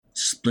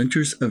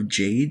Splinters of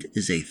Jade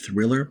is a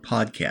thriller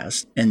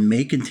podcast and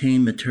may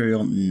contain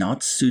material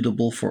not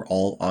suitable for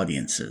all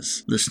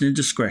audiences. Listener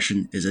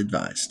discretion is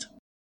advised.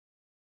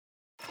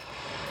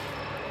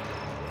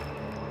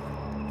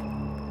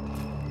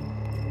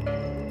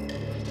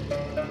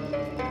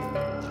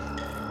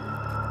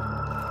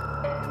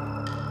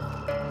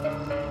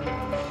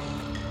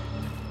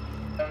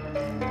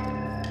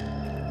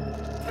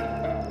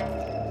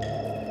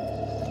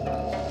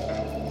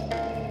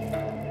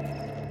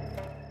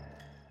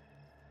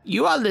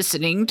 You are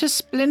listening to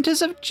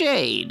Splinters of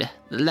Jade,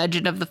 the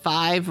Legend of the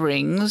Five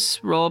Rings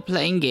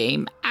role-playing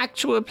game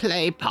actual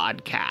play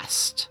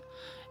podcast.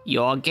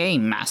 Your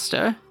game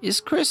master is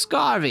Chris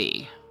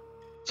Garvey.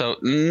 So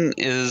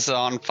is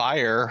on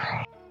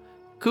fire.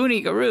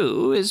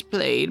 Kunigaru is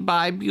played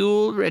by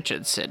Buell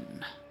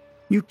Richardson.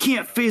 You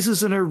can't face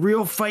us in a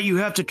real fight, you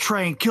have to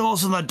try and kill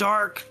us in the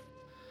dark.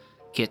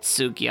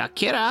 Kitsuki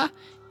Akira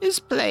is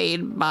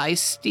played by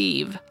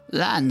Steve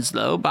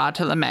Lanslow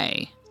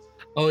Bartolome.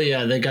 Oh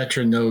yeah, they got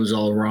your nose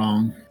all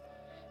wrong.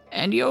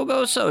 And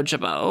Yogo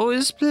Sojibo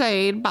is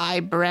played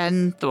by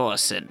Bren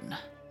Thorson.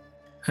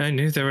 I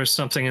knew there was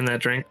something in that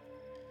drink.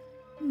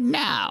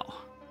 Now,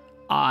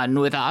 on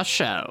with our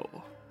show.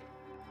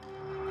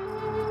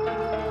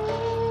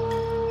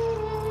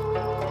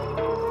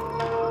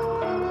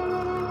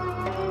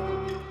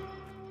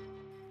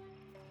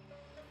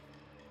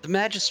 The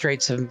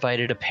magistrates have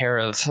invited a pair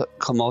of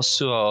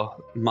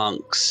Komosuo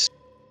monks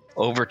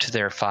over to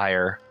their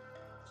fire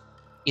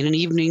in an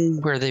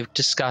evening where they've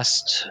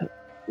discussed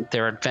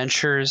their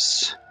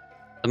adventures.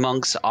 The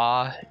monks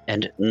Ah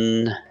and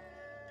N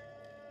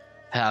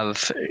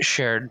have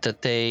shared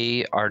that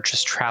they are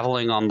just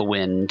traveling on the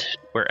wind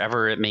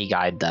wherever it may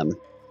guide them.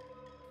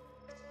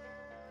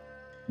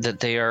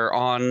 That they are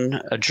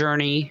on a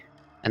journey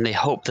and they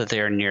hope that they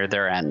are near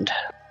their end.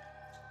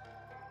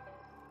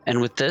 And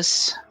with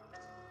this,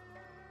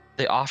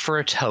 they offer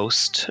a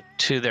toast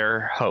to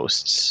their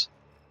hosts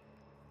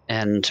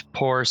and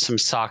pour some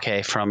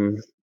sake from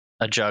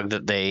a jug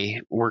that they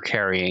were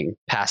carrying,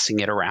 passing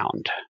it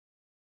around.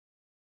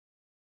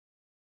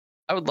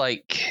 I would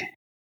like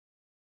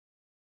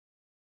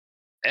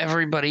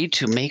everybody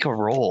to make a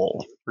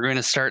roll. We're going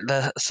to start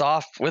this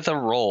off with a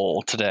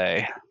roll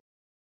today.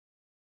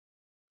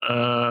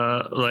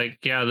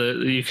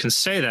 You can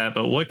say that,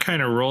 but what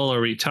kind of roll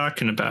are we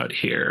talking about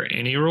here?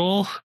 Any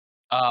roll?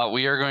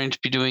 We are going to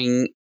be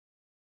doing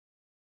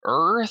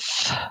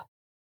Earth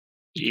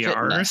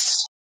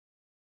Fitness.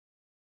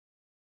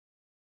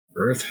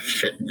 Earth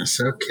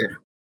Fitness, okay.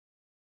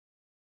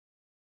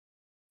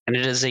 And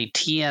it is a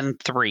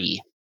TN3.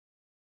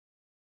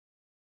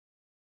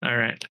 All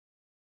right.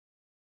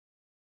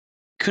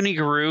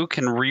 Kunigaru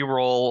can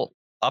reroll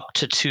up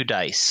to 2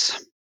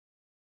 dice.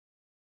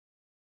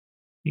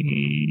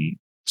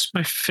 It's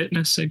my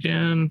fitness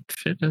again.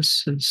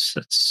 Fitness is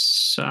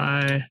that's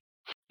psi.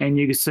 And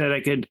you said I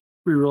could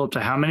reroll up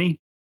to how many?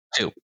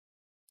 2.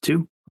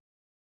 2?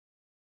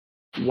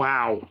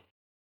 Wow.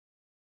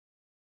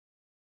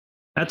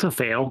 That's a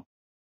fail.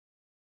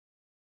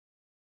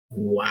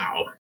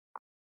 Wow.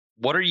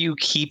 What are you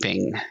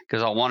keeping?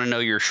 Because I want to know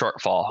your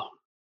shortfall.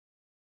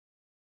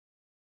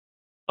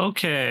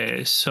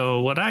 Okay, so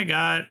what I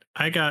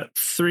got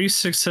 3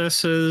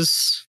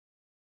 successes,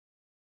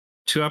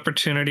 2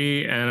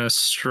 opportunity, and a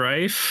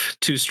strife.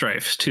 2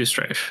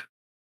 strife.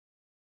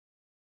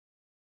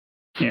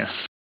 Yeah.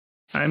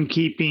 I'm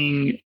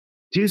keeping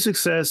 2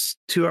 success,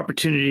 2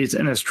 opportunities,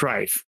 and a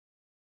strife.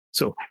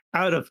 So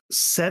out of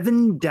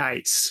 7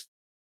 dice,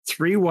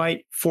 3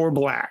 white, 4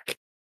 black,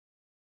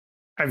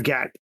 I've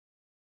got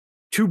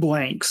 2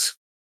 blanks.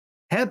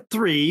 Had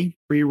 3,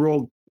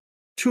 re-rolled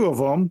 2 of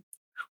them.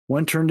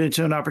 1 turned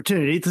into an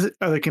opportunity. The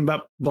other came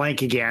up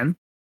blank again.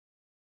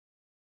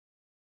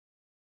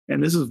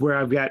 And this is where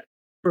I've got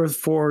Earth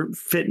 4,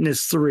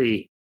 Fitness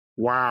 3.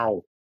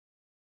 Wow.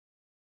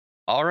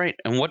 All right.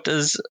 And what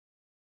does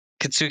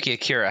Kitsuki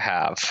Akira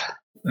have?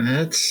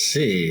 Let's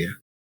see.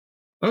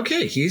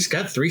 Okay, he's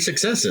got 3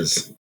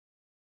 successes.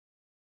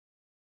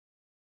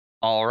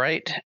 All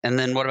right. And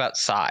then what about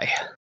Sai?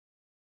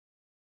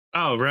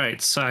 Oh,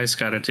 right. Sai's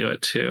got to do it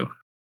too.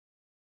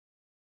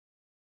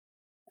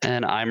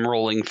 And I'm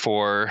rolling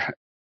for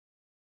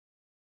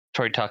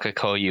Toritaka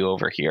Koyu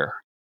over here.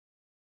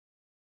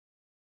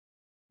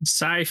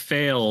 Sai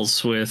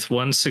fails with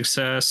 1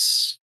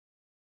 success,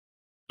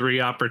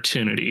 3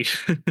 opportunity.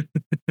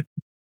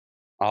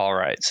 All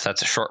right. So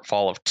that's a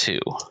shortfall of 2.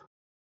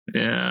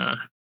 Yeah.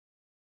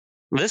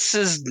 This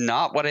is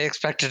not what I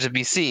expected to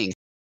be seeing.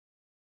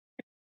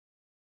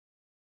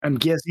 I'm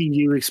guessing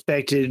you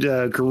expected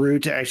Guru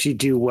to actually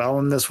do well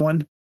in this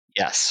one?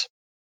 Yes.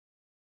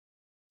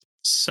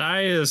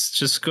 Sai is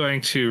just going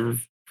to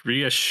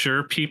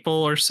reassure people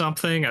or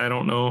something. I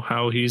don't know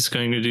how he's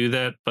going to do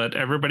that, but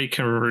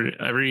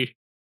every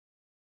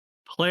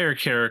player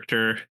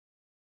character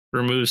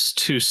removes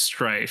 2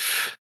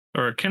 strife.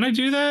 Or can I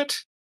do that?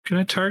 Can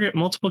I target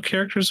multiple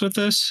characters with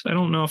this? I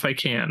don't know if I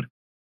can.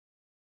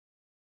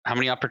 How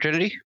many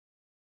opportunity?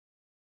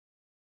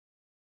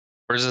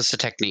 Or is this a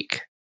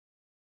technique?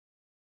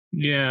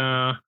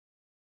 Yeah.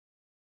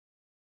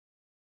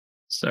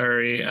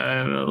 Sorry,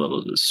 I'm a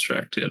little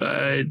distracted.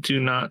 I do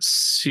not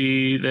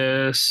see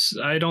this.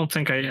 I don't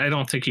think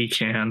he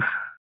can.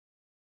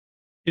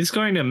 He's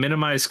going to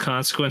minimize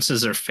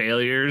consequences or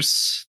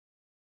failures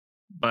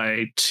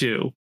by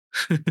 2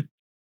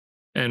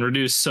 and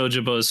reduce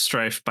Sojibo's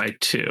strife by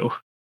 2.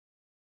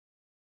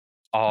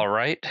 All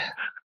right.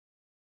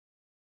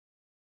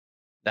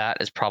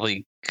 That is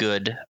probably a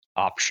good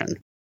option.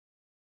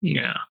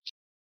 Yeah.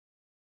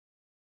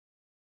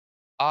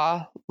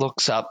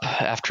 Looks up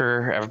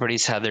after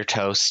everybody's had their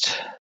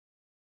toast.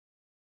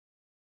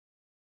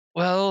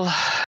 Well,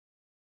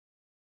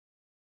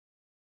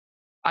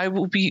 I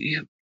will be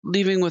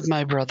leaving with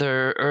my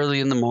brother early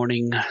in the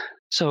morning,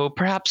 so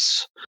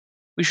perhaps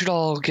we should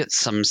all get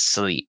some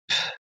sleep.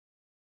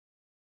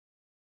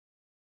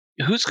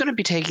 Who's going to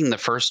be taking the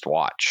first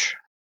watch?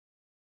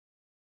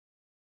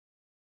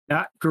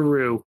 Not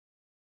Guru.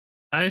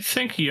 I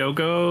think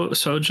Yogo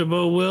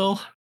Sojibo will.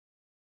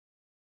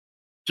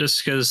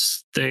 Just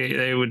because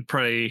they would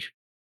probably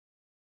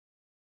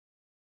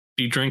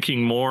be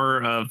drinking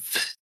more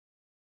of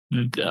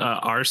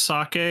our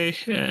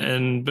sake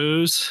and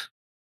booze.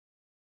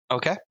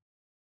 Okay.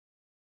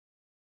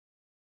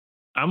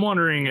 I'm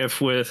wondering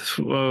if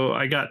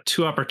I got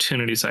 2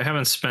 opportunities. I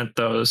haven't spent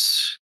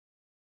those.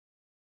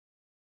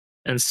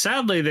 And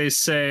sadly, they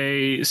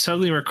say,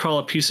 suddenly recall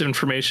a piece of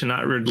information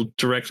not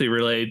directly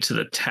related to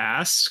the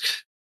task.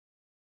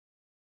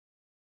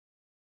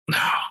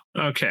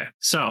 Okay,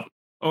 so,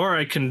 or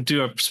I can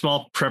do a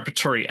small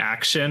preparatory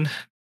action.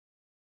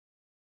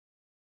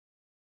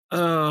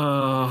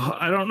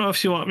 I don't know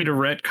if you want me to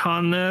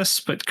retcon this,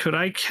 but could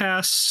I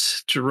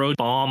cast Gero's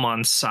Bomb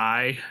on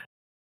Sai?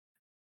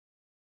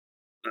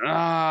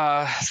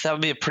 That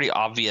would be a pretty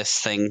obvious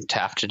thing to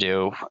have to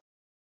do.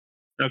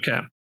 Okay,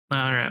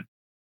 all right.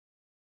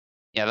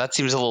 Yeah, that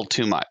seems a little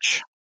too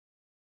much.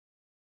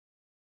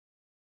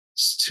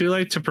 It's too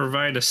late to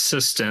provide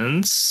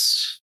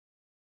assistance.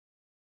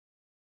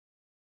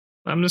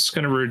 I'm just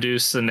going to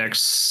reduce the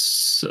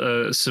next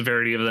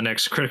severity of the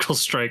next critical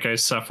strike I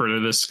suffer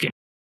to this game.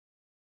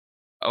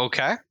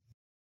 Okay.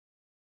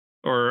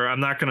 Or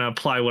I'm not going to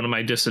apply one of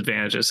my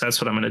disadvantages.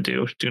 That's what I'm going to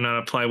do. Do not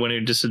apply one of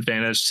your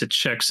disadvantage to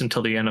checks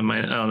until the end of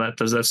my. Oh,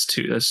 that's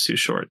too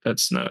short.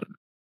 That's not.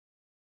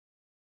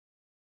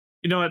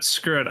 You know what?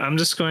 Screw it. I'm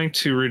just going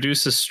to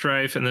reduce a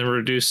strife and then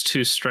reduce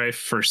 2 strife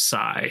for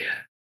Sai.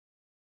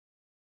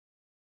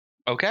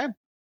 Okay.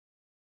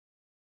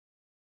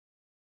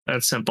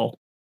 That's simple.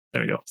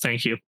 There we go.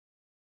 Thank you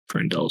for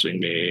indulging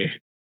me.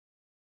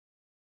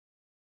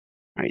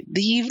 All right.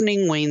 The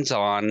evening wanes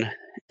on,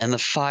 and the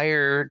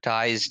fire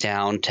dies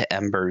down to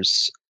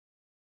embers.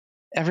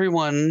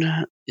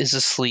 Everyone is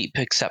asleep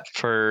except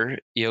for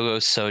Yogo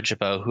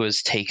Sojibo, who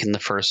has taken the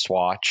first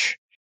watch.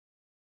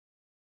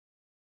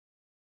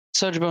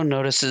 Sojibo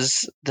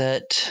notices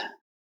that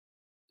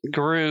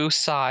Guru,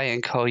 Sai,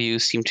 and Koyu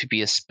seem to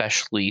be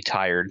especially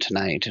tired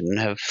tonight and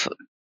have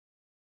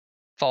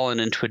fallen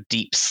into a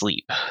deep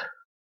sleep.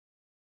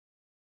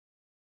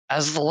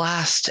 As the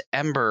last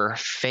ember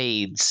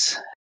fades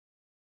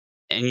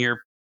and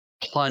you're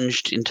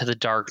plunged into the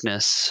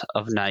darkness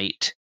of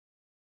night,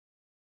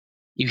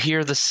 you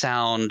hear the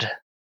sound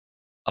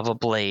of a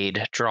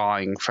blade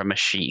drawing from a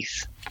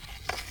sheath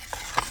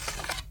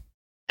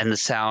and the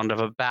sound of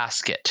a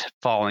basket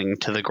falling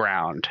to the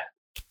ground.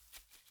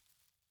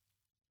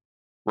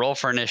 Roll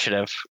for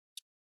initiative.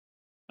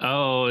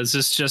 Oh, is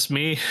this just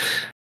me?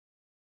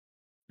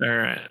 All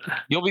right.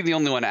 You'll be the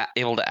only one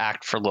able to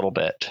act for a little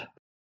bit.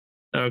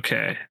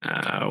 Okay.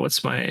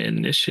 What's my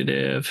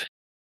initiative?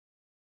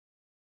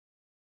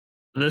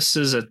 This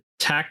is a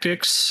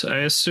tactics, I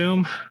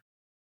assume.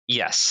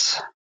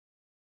 Yes.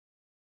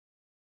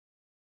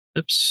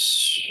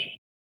 Oops.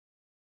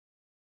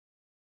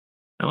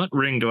 Now, what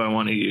ring do I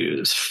want to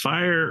use?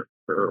 Fire,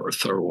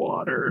 earth, or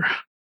water?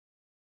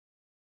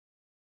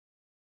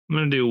 I'm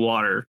going to do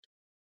water.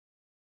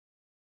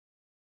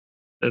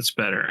 That's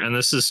better. And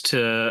this is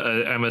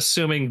to, I'm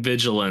assuming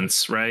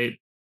vigilance, right?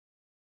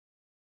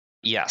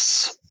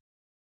 Yes.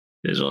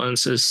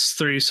 Vigilance is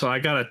 3, so I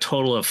got a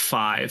total of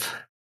 5.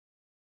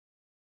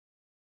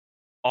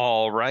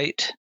 All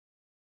right.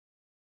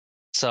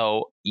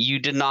 So you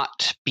did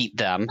not beat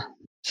them.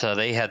 So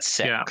they had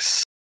 6. Yeah.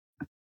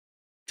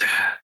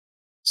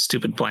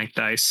 Stupid blank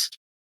dice.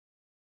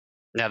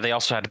 Yeah, they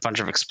also had a bunch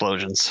of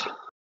explosions.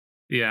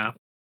 Yeah.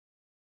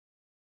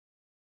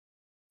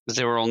 Because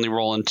they were only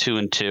rolling 2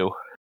 and 2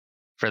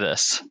 for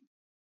this.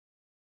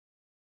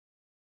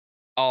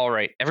 All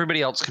right.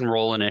 Everybody else can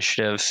roll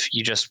initiative.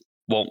 You just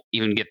won't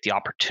even get the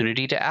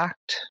opportunity to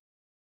act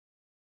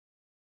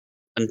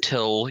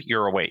until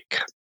you're awake.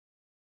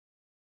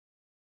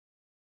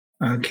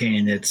 Okay,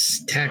 and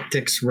it's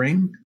tactics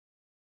ring?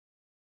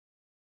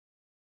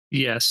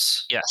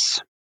 Yes.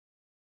 Yes.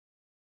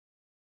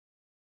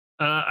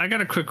 I got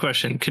a quick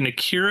question. Can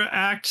Akira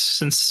act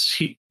since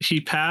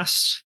he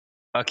passed?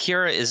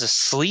 Akira is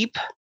asleep.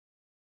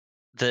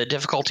 The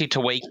difficulty to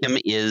wake him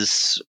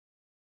is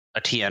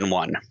a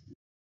TN1.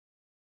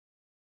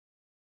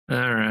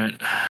 All right.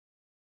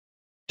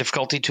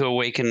 Difficulty to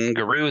awaken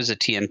Guru is a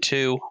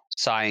TN2.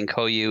 Sai and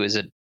Koyu is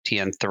a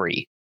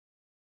TN3.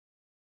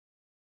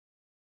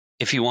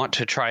 If you want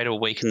to try to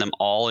awaken them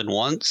all in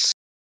once,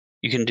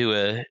 you can do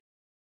a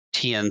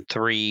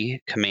TN3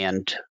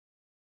 command.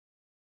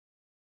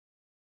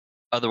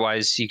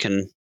 Otherwise, you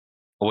can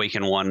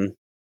awaken one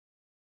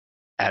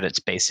at its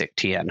basic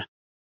TN.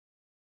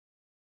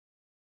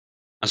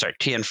 I'm sorry,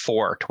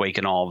 TN4 to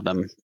awaken all of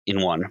them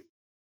in one.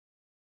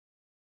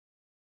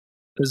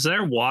 Is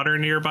there water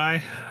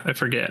nearby? I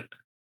forget.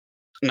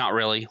 Not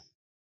really.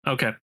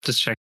 Okay,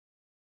 just check.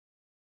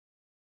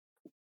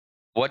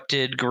 What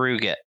did Guru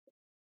get?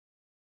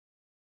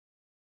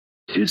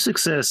 2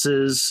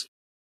 successes,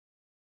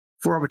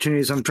 4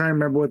 opportunities. I'm trying to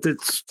remember what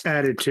it's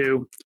added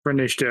to for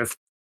initiative.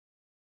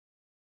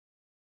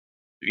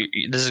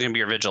 This is going to be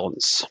your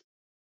vigilance.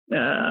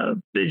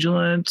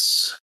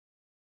 Vigilance.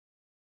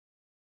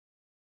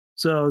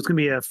 So it's going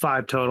to be a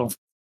 5 total.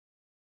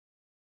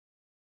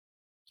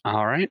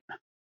 All right.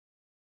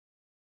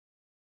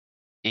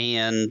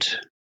 And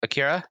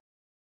Akira?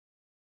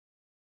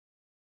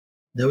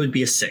 That would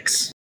be a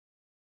 6.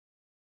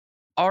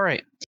 All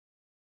right.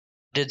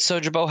 Did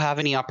Sojibo have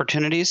any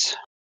opportunities?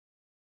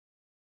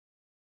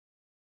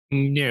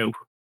 No.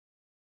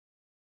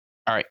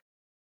 All right.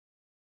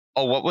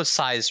 Oh, what was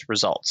Sai's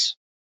results?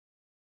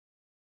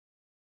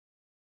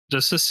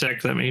 Just a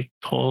sec. Let me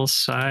pull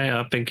Sai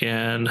up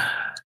again.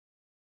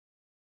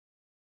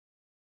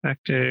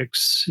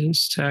 Tactics.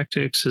 His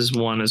tactics is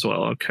 1 as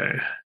well. Okay.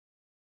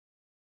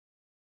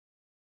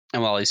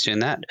 And while he's doing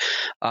that,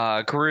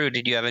 Guru,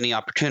 did you have any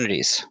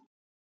opportunities?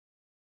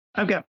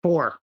 I've got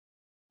 4.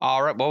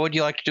 All right. What would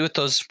you like to do with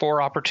those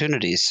 4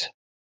 opportunities?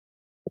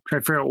 Try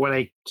to figure out what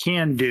I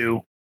can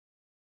do.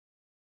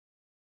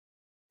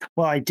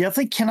 Well, I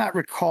definitely cannot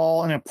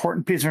recall an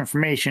important piece of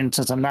information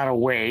since I'm not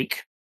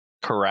awake.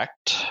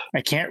 Correct.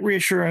 I can't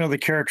reassure another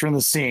character in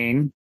the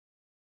scene.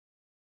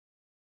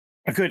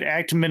 I could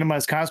act to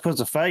minimize consequence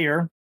of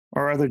failure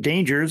or other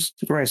dangers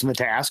to rise from the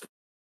task.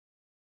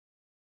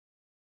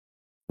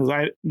 Because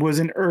I was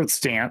in Earth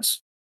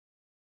stance.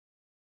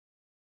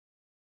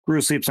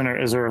 Guru sleeps in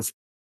his Earth.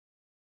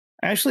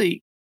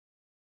 Actually,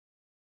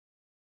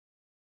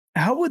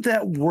 how would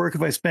that work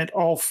if I spent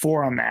all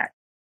 4 on that?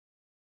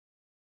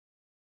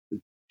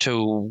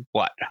 To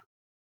what?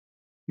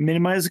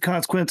 Minimize the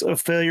consequence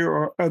of failure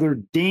or other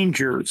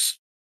dangers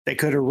that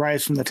could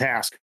arise from the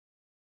task.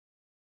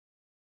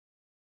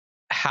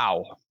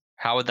 How?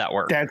 How would that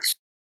work?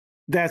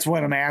 That's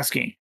what I'm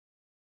asking.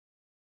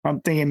 I'm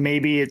thinking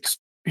maybe it's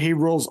he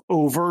rolls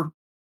over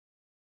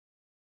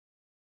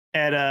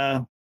at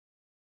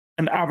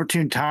an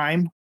opportune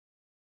time,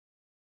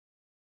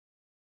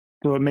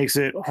 so it makes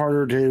it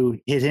harder to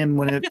hit him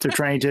when they're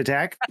trying to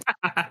attack.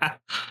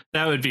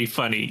 That would be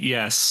funny.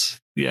 Yes.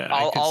 Yeah.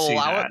 I'll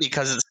allow it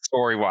because it's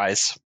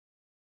story-wise.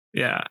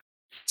 Yeah.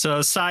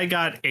 So Sai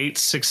got 8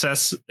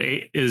 success.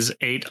 8 is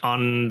 8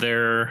 on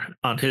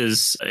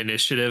his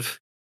initiative.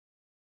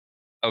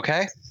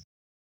 Okay.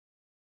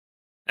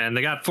 And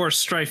they got 4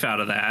 strife out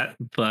of that,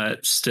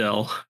 but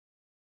still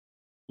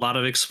a lot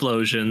of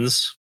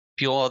explosions.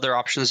 Few other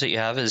options that you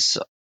have is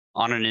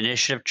on an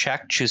initiative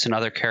check, choose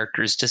another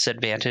character's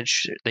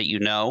disadvantage that you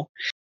know,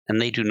 and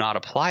they do not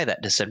apply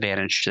that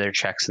disadvantage to their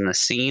checks in the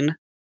scene.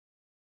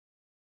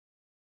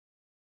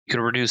 You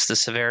could reduce the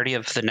severity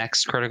of the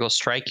next critical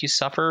strike you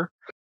suffer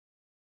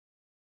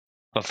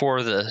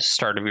before the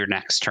start of your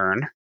next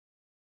turn.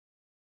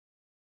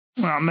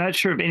 Well, I'm not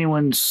sure if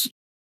anyone's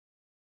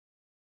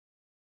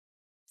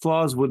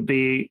flaws would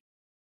be.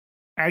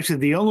 Actually,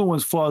 the only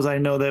one's flaws I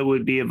know that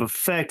would be of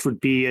effect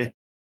would be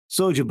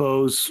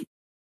Sojibo's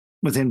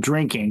with him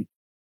drinking.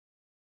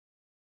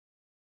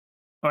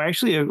 Or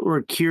actually,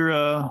 or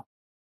Kira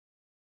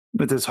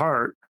with his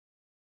heart.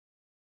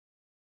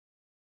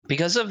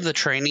 Because of the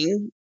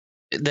training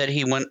that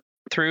he went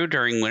through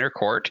during Winter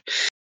Court,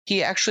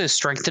 he actually has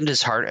strengthened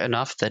his heart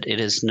enough that it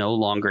is no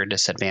longer a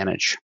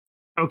disadvantage.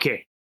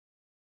 Okay.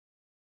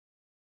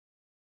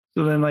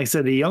 So then, like I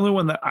said, the only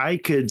one that I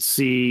could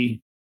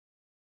see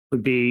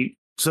would be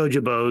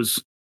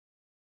Sojibo's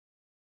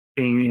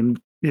being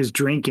his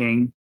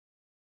drinking.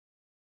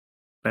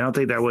 I don't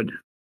think that would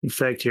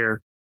affect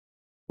here.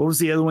 What was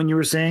the other one you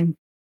were saying?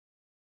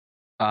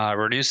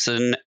 Reduce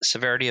the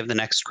severity of the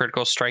next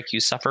critical strike you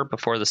suffer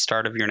before the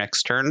start of your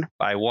next turn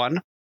by 1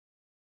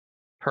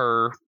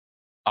 per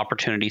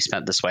opportunity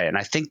spent this way. And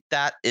I think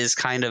that is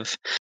kind of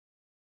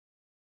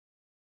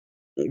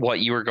what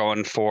you were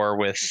going for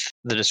with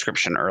the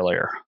description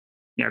earlier.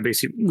 Yeah,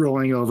 basically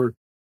rolling over.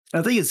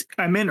 I think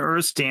I'm in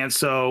Earth stance,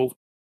 so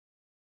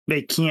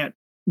they can't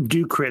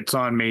do crits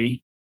on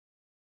me.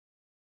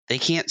 They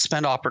can't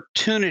spend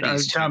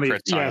opportunities to do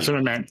crits on that's what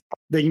I meant.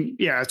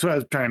 That's what I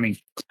was trying to mean.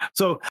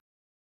 So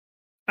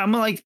I'm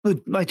gonna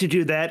like to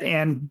do that,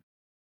 and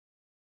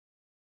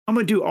I'm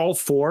gonna do all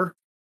 4.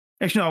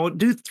 Actually, no, I will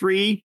do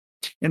 3,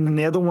 and then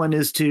the other one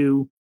is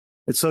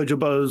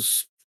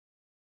Sojibo's.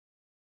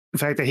 The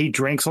fact that he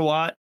drinks a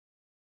lot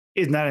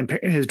is not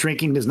his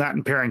drinking is not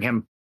impairing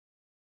him.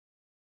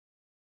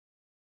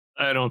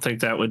 I don't think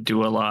that would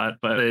do a lot,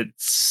 but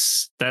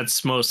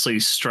that's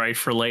mostly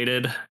strife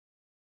related,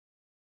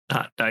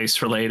 not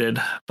dice related.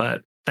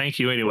 But thank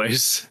you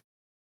anyways.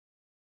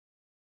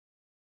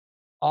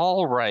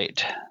 All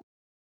right.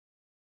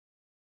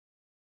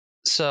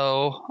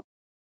 So,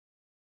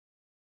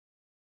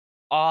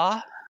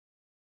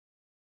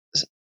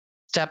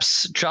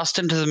 steps just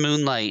into the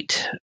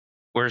moonlight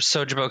where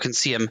Sojibo can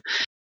see him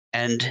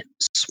and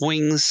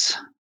swings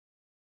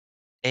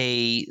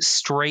a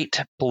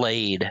straight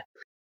blade.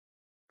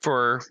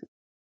 For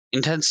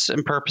intents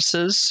and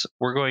purposes,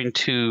 we're going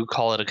to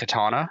call it a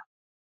katana.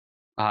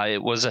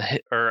 It was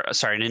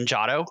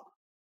ninjato.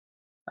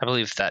 I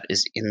believe that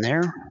is in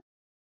there.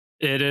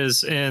 It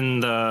is in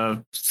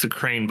the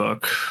Crane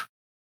book.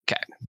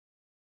 Okay.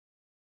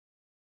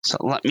 So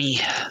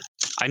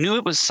I knew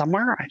it was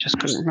somewhere. I just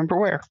couldn't remember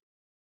where.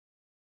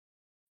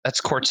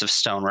 That's Quartz of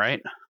Stone,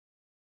 right?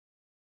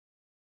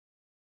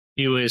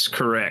 You is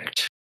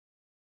correct.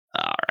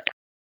 All right.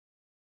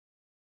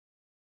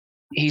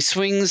 He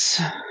swings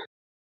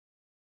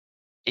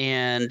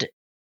and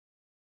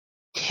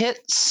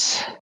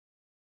hits.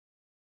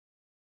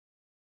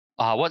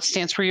 What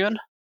stance were you in?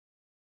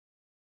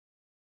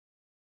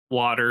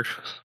 Water.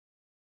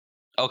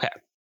 Okay.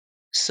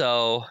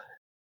 So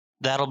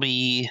that'll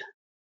be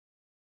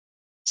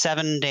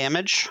 7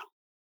 damage.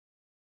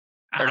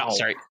 Or no,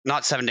 sorry,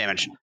 not 7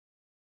 damage.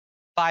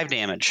 5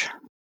 damage.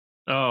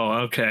 Oh,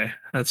 okay.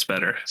 That's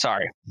better.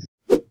 Sorry.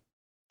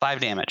 5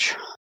 damage.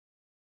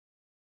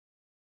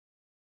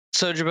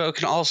 Sojibo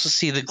can also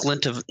see the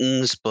glint of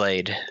N's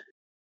blade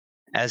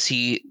as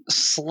he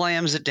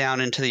slams it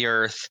down into the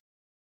earth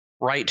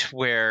right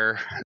where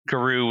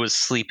Garou was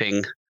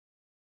sleeping.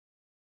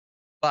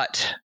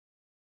 But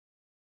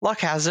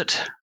luck has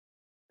it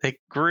that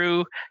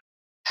Garou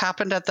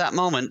happened at that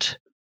moment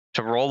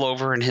to roll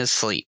over in his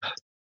sleep.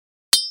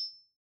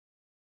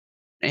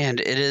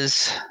 And it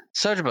is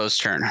Sojibo's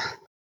turn.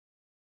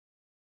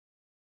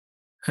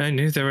 I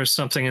knew there was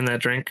something in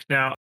that drink.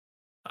 Now,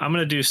 I'm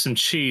going to do some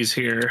cheese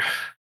here.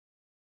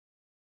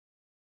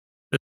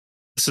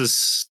 This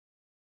is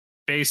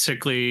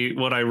basically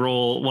what I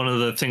roll. One of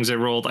the things I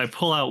rolled, I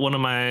pull out one of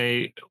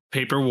my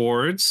paper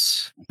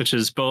wards, which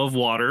is Bow of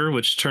Water,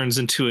 which turns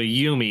into a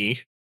Yumi.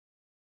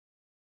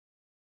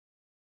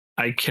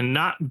 I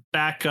cannot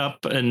back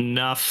up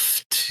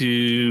enough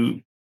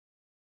to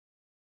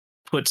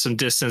put some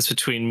distance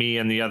between me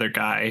and the other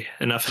guy,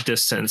 enough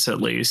distance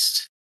at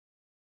least.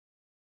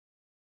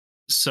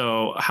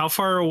 So how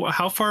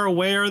far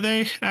away are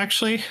they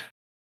actually?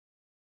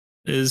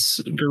 Is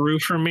Garou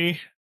from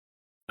me?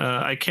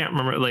 I can't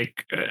remember.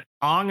 Like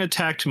Ong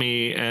attacked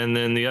me, and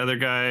then the other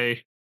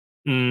guy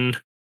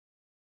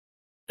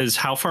is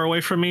how far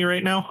away from me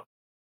right now?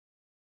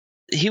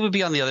 He would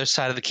be on the other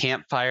side of the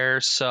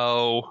campfire,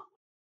 so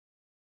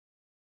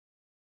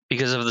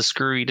because of the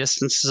screwy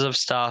distances of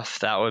stuff,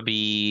 that would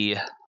be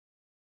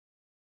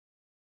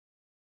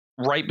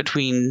right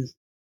between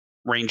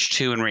range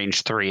 2 and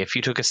range 3. If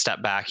you took a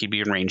step back, you'd be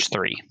in range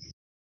 3.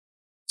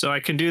 So I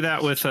can do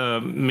that with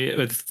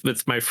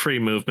my free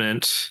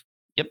movement.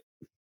 Yep.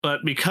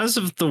 But because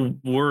of the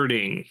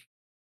wording,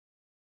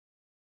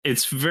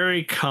 it's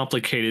very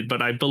complicated.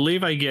 But I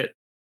believe I get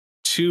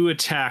 2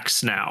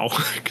 attacks now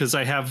because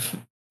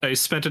I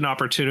spent an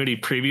opportunity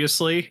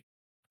previously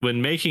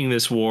when making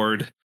this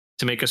ward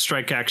to make a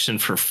strike action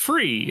for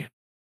free.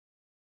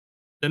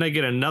 Then I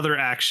get another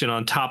action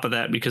on top of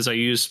that because I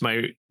used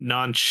my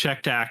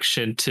non-checked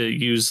action to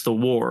use the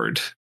ward.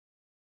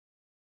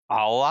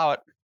 I'll allow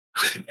it.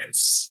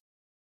 Yes.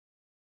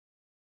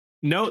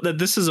 Note that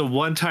this is a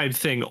one-time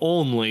thing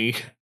only.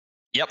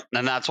 Yep,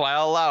 and that's why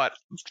I'll allow it.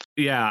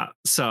 Yeah,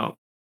 so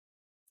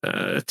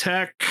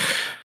attack. Let's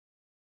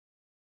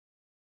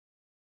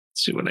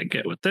see what I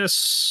get with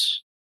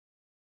this.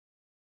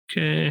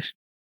 Okay.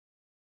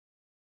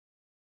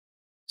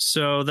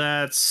 So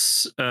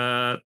that's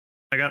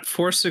I got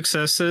 4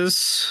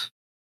 successes.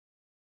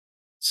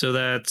 So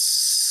that's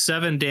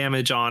 7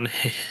 damage on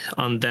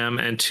them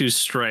and 2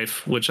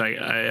 strife, which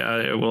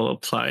I will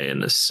apply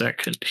in a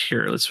second.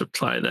 Here, let's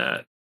apply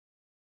that.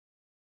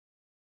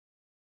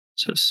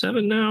 So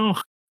 7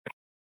 now.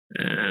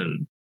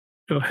 And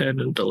go ahead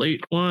and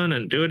delete 1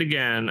 and do it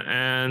again.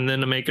 And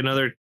then to make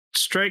another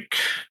strike.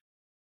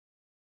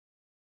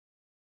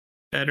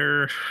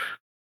 Better.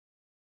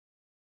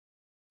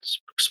 Let's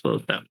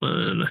explode that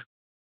one.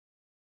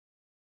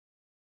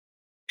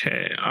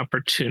 Okay,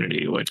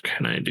 opportunity. What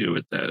can I do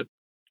with that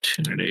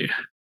opportunity?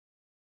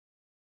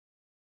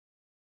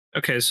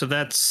 Okay, so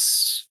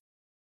that's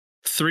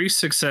 3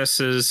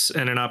 successes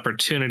and an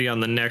opportunity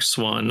on the next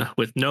one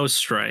with no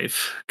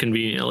strife,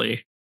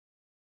 conveniently.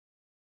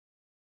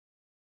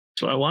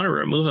 Do I want to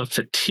remove a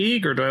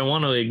fatigue or do I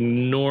want to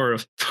ignore a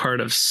part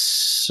of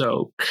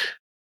soak?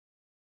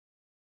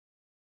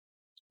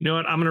 You know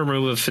what? I'm going to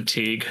remove a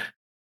fatigue.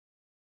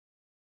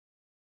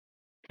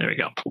 There we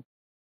go.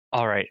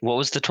 All right. What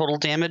was the total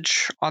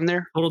damage on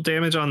there? Total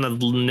damage on the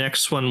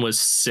next one was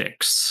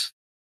 6.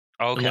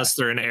 Okay. Unless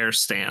they're in air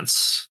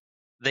stance.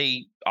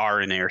 They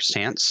are in air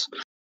stance.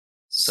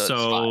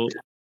 So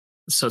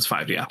So it's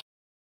 5, yeah.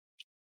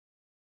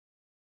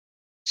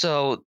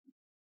 So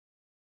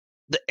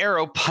the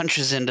arrow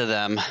punches into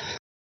them,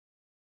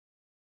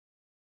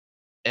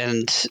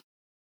 and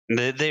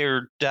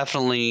they're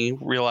definitely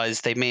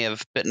realize they may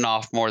have bitten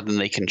off more than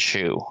they can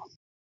chew.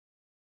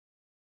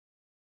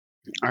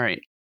 All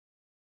right.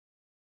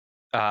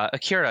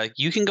 Akira,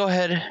 you can go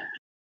ahead,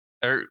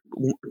 or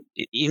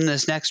in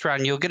this next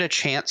round, you'll get a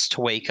chance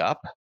to wake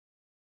up.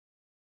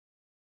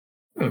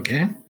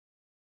 Okay.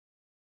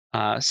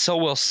 So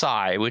will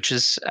Sai, which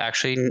is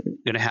actually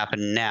going to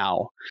happen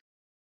now.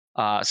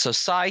 So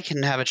Sai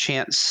can have a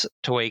chance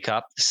to wake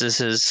up. This is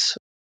his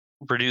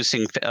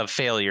reducing of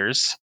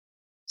failures.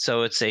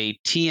 So it's a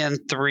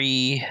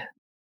TN3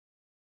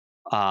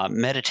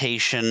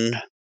 meditation,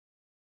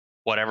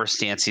 whatever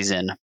stance he's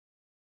in.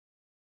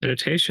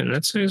 Meditation,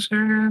 that's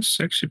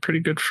actually pretty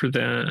good for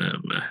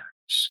them.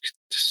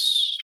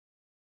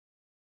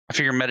 I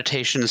figure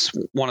meditation is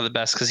one of the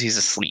best because he's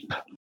asleep.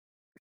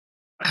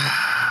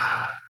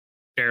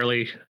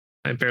 Barely.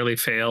 I barely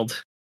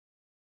failed.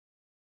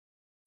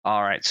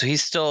 All right, so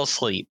he's still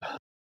asleep.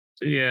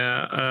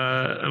 Yeah,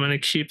 I'm going to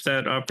keep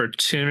that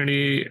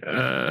opportunity.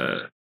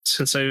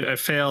 Since I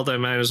failed, I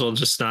might as well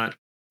just not.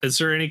 Is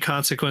there any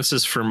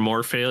consequences for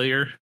more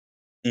failure?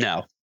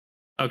 No.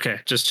 Okay,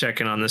 just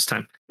checking on this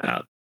time.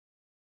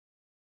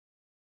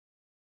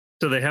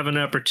 So they have an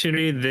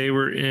opportunity. They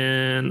were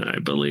in, I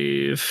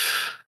believe.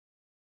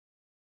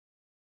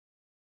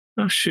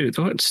 Oh, shoot.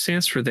 What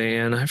stance were they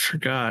in? I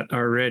forgot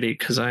already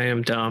because I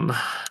am dumb.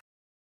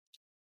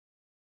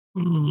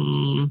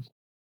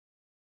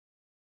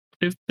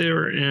 If they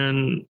were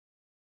in,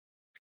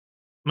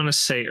 I'm going to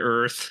say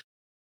Earth.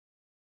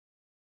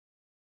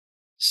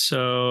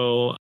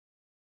 So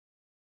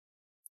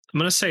I'm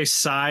going to say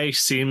Sai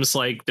seems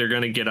like they're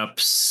going to get up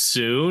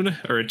soon,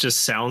 or it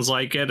just sounds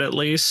like it at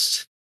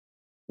least.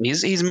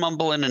 He's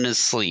mumbling in his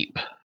sleep.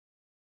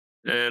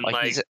 And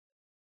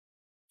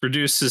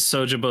reduces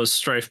Sojibo's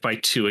strife by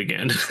 2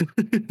 again.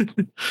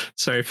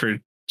 Sorry for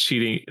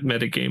cheating,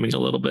 metagaming a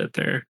little bit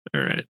there.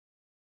 All right.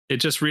 It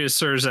just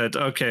reasserts that,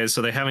 okay,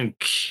 so they haven't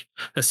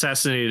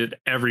assassinated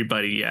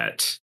everybody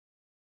yet.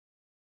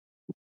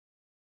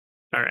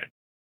 All right.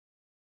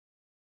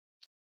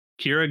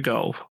 Kira,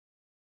 go.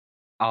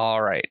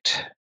 All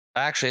right.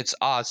 Actually, it's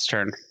Ah's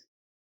turn.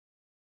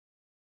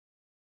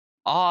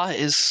 Ah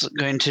is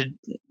going to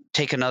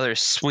take another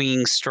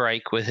swinging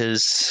strike with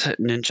his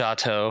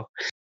ninjato,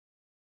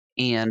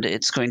 and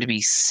it's going to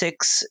be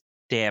 6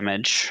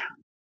 damage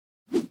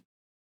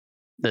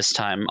this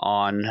time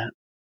on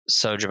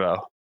Sojibo.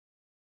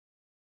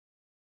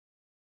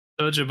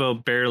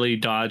 Sojibo barely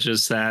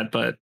dodges that,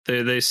 but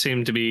they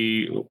seem to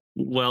be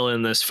well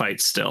in this fight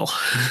still.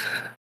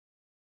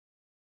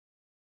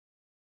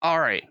 All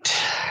right.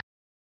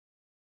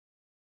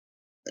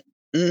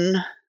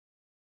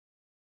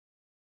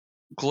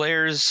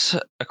 Glares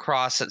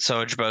across at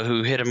Sojibo,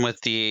 who hit him with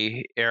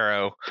the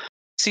arrow,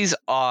 sees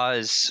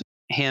Oz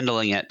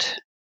handling it,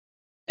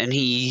 and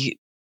he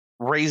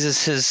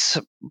raises his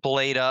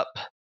blade up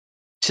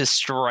to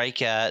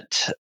strike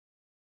at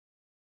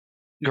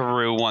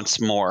Guru once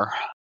more.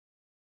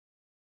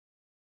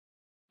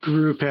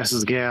 Guru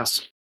passes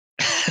gas.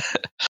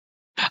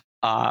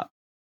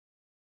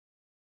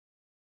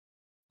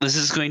 This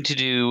is going to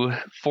do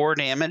 4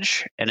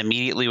 damage and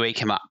immediately wake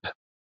him up.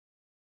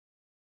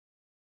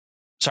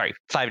 Sorry,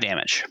 5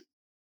 damage.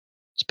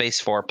 It's base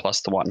 4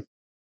 plus the 1.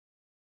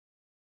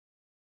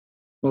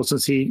 Well,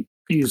 since he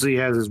usually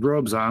has his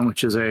robes on,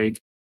 which is a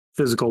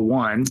physical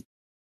 1,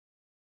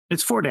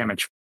 it's 4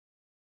 damage.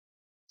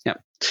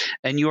 Yep.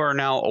 And you are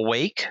now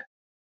awake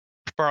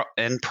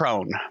and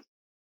prone.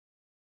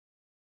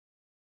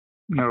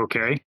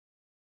 Okay.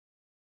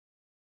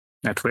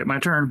 I have to wait my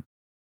turn.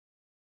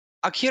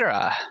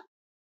 Akira,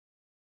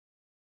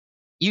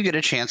 you get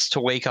a chance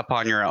to wake up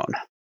on your own.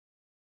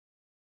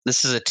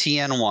 This is a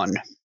TN1.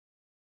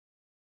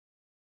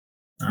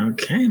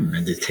 Okay,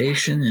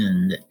 meditation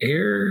and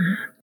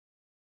air.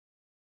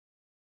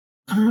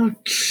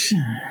 Okay.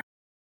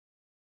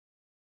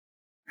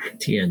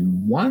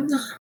 TN1.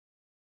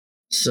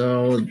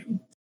 So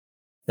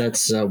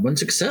that's 1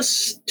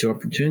 success, 2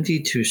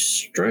 opportunity, 2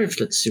 strife.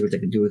 Let's see what I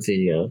can do with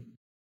the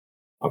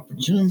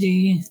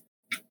opportunity.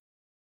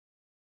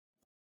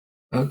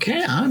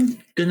 Okay,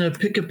 I'm gonna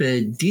pick up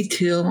a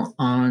detail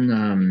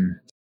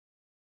on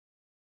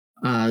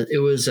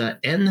it was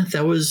N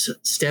that was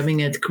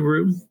stabbing at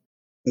Guru.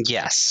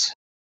 Yes.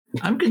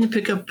 I'm gonna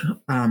pick up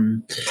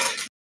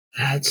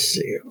let's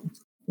see,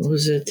 what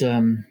was it?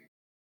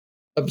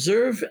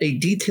 Observe a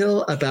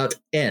detail about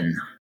N.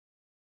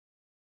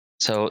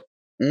 So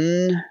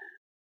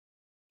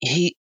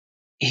he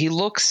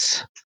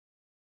looks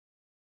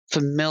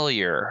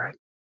familiar.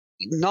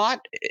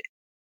 Not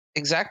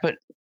exact, but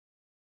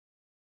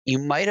you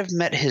might have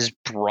met his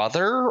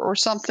brother or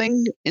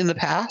something in the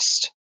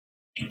past.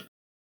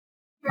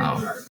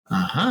 Oh,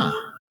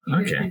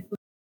 okay.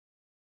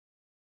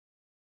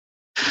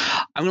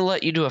 I'm going to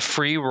let you do a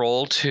free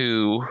roll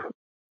to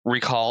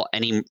recall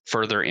any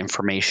further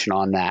information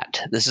on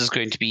that. This is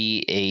going to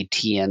be a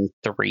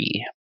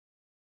TN3.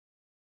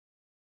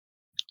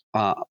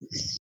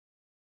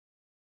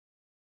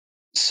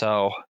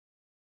 So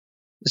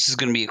this is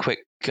going to be a quick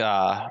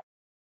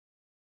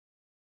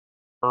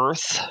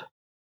Earth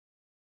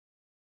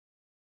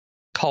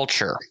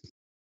culture.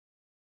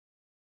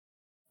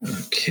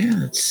 Okay,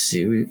 let's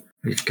see.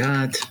 We've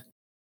got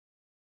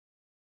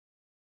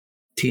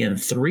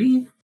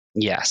TN3.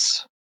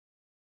 Yes.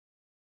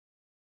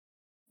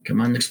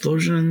 Come on,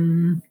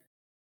 explosion.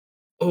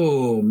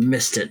 Oh,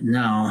 missed it.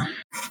 No.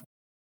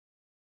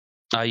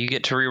 You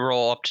get to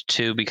reroll up to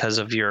 2 because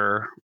of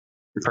your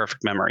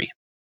perfect memory.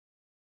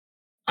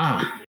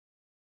 Ah.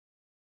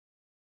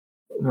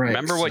 Right.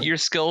 Remember what your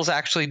skills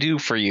actually do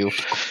for you.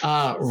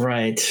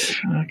 Right.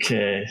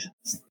 Okay.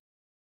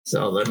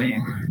 So let me...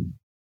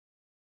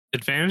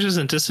 Advantages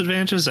and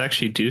disadvantages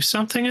actually do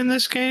something in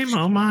this game?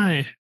 Oh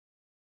my.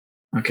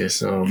 Okay,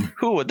 so...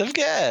 Who would have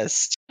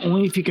guessed?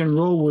 Only if you can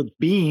roll with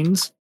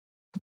beans.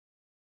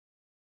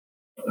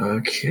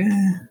 Okay.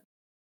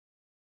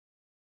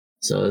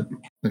 So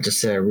let's just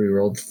say I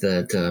rerolled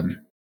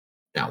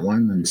that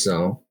one, and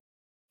so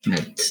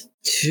at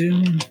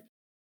 2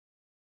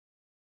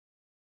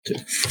 to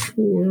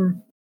 4.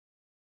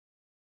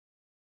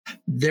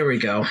 There we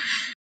go.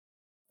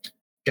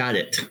 Got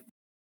it.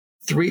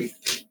 3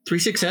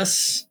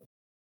 success,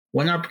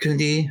 1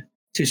 opportunity,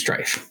 2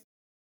 strife.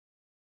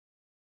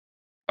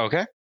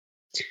 Okay.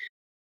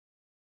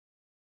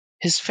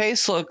 His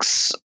face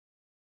looks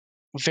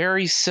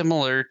very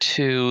similar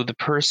to the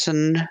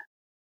person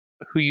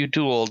who you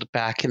dueled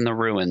back in the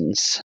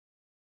ruins.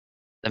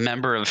 The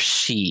member of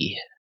She.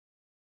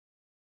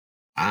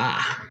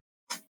 Ah.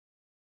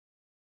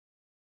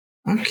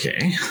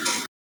 Okay.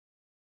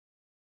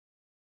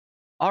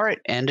 All right,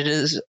 and it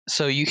is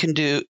so you can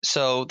do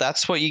so.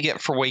 That's what you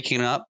get for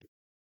waking up.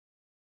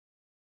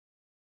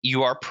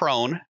 You are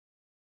prone,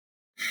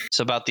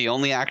 so about the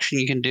only action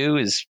you can do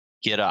is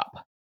get up.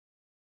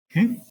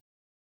 Okay.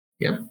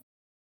 Yep.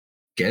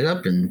 Get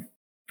up and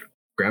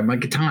grab my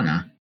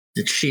katana.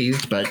 It's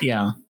sheathed, but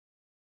yeah.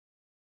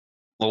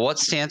 Well, what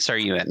stance are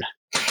you in?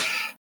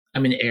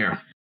 I'm in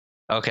air.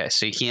 Okay,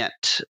 so you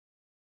can't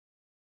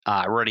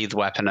ready the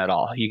weapon at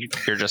all.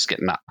 You're just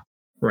getting up.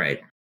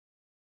 Right.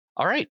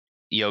 All right,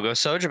 Yogo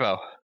Sojibo.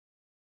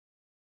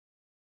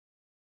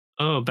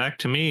 Oh, back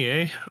to me,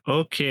 eh?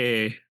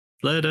 Okay.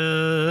 Let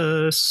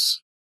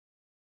us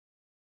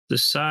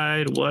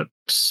decide what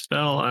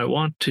spell I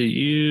want to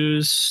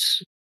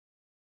use.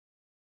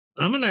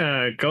 I'm going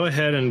to go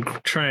ahead and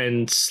try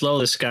and slow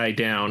this guy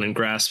down and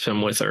grasp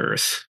him with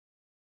earth.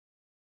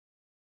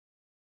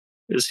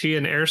 Is he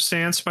in air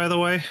stance, by the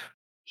way?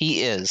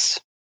 He is.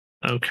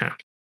 Okay.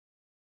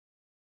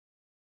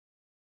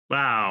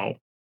 Wow.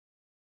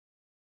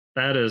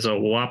 That is a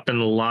whopping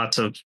lots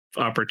of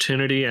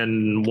opportunity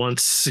and 1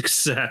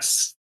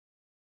 success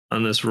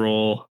on this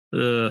roll.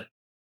 So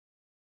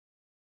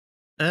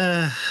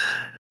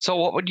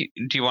what would do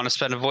you want to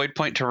spend a void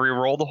point to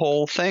re-roll the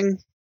whole thing?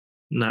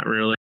 Not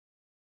really.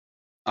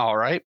 All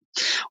right.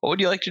 What would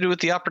you like to do with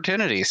the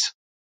opportunities?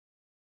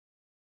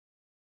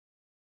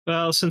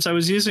 Well, since I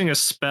was using a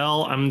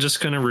spell, I'm just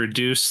going to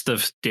reduce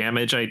the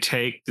damage I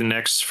take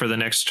for the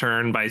next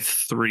turn by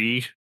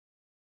 3.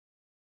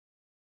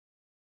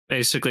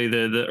 Basically,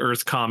 the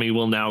Earth Kami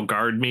will now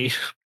guard me.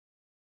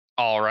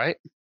 All right.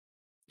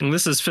 And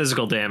this is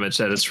physical damage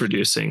that it's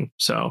reducing,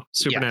 so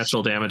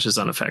supernatural damage is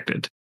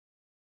unaffected.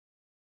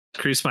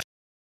 Increase my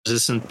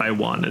resistance by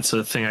 1. It's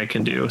a thing I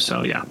can do,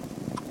 so yeah.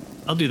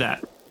 I'll do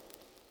that.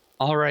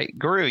 All right.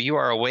 Guru, you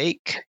are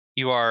awake.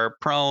 You are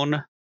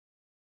prone.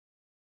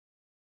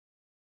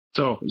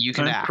 So You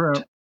can act.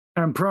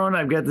 I'm prone.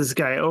 I've got this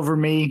guy over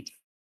me.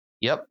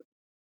 Yep.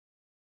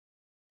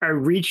 I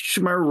reach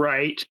to my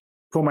right,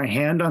 put my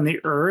hand on the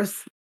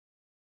earth,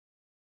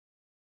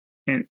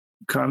 and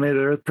come in,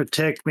 earth,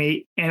 protect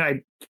me.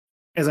 And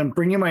as I'm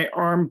bringing my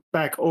arm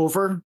back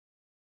over,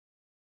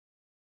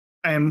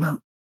 I'm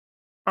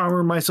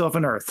armoring myself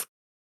in earth.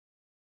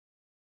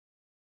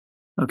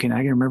 Okay, now I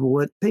can remember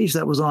what page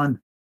that was on.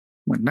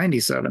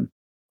 97.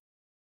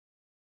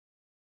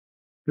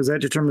 Because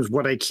that determines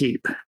what I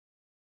keep.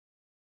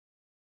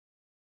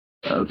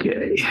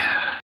 Okay.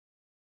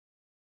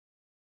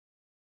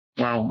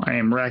 Wow, I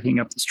am racking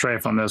up the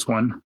strife on this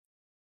one.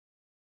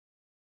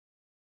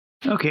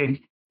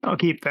 Okay, I'll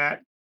keep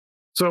that.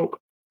 So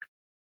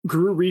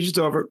Guru reaches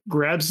over,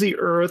 grabs the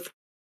earth,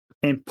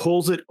 and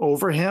pulls it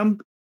over him.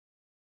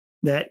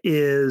 That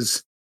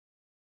is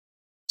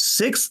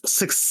 6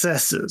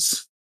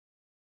 successes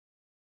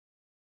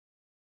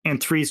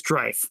and 3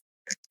 strife.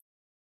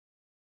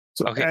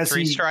 So Okay,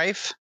 3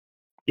 strife?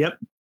 Yep.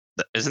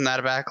 Isn't that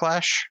a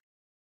backlash?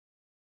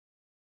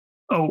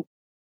 Oh,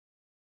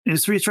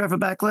 is 3 strife a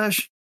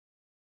backlash?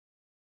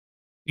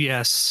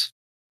 Yes.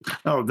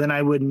 Oh, then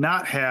I would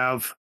not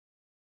have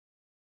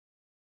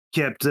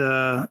kept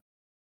one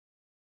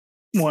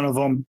of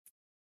them.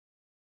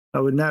 I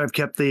would not have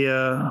kept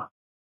the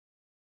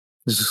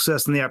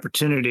success and the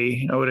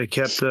opportunity. I would have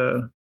kept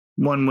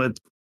one with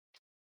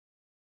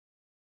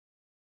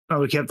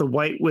we kept the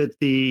white with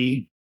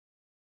the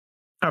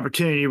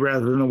opportunity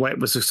rather than the white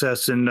with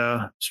success and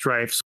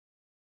strife.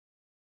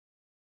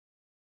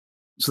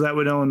 So that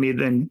would only be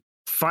then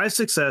 5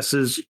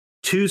 successes,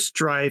 2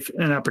 strife,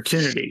 and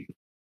opportunity.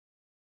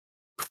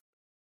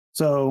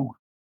 So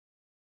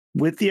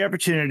with the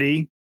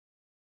opportunity,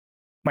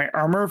 my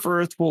Armor of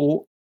Earth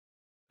will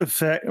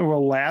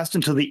last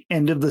until the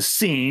end of the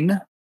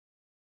scene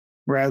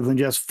rather than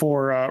just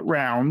 4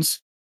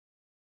 rounds.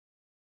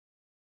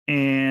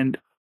 And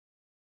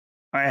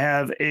I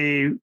have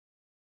a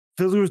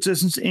physical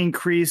resistance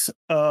increase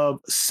of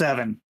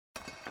 7.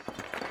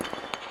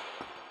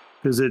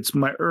 Because it's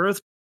my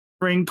Earth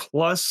ring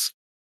plus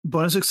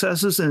bonus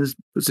successes, and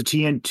it's a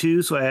TN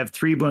 2, so I have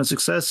 3 bonus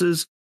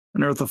successes,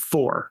 an Earth of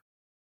 4.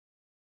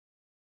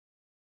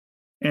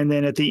 And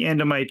then at the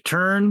end of my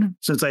turn,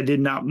 since I did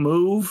not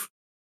move,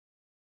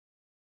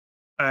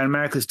 I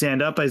automatically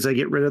stand up as I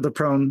get rid of the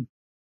prone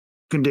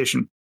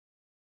condition.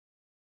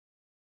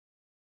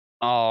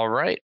 All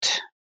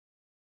right.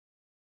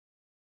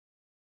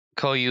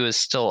 Koyu is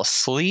still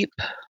asleep.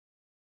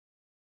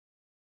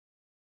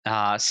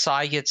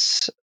 Sai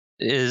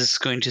is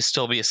going to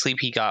still be asleep.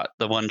 He got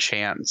the one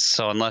chance.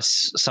 So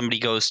unless somebody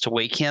goes to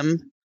wake him,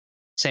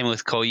 same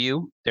with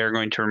Koyu, they're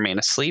going to remain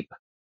asleep.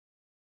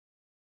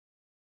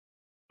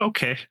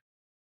 Okay.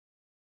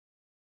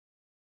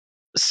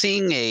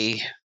 Seeing a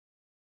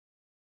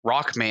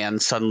rock man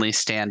suddenly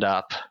stand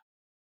up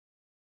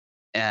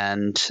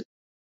and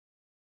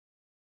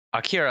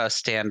Akira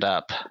stand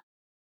up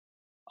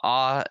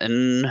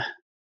and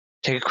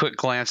take a quick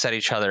glance at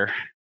each other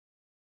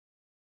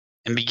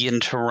and begin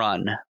to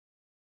run,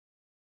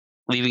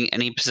 leaving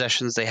any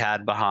possessions they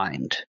had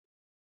behind.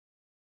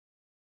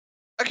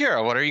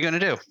 Akira, what are you going to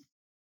do?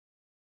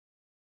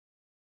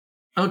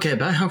 Okay,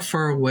 about how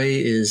far away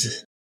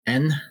is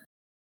N?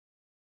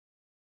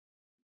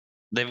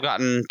 They've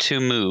gotten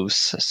 2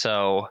 moves,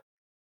 so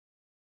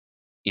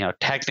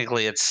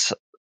technically it's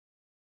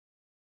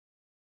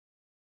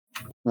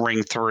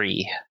ring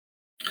 3.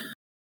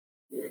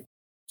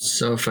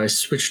 So if I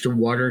switch to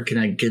water, can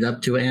I get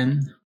up to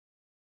N?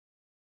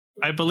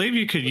 I believe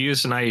you could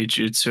use an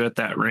Iaijutsu at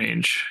that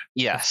range.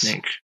 Yes. I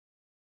think.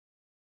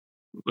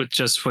 With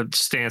just what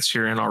stance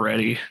you're in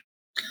already.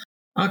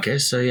 Okay,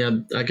 so yeah,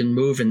 I can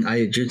move in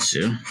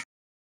Iaijutsu.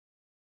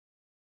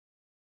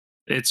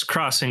 It's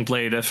Crossing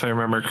Blade, if I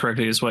remember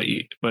correctly, is what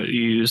you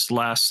used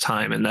last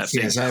time in that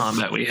big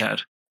combat we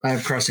had. I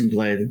have Crossing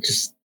Blade.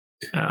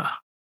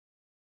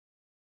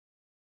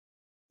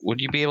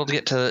 Would you be able to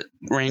get to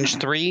range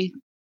 3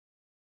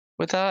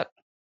 with that?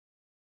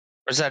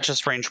 Or is that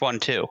just range 1,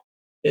 too?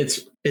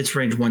 It's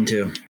range 1,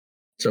 2.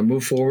 So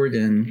move forward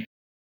and...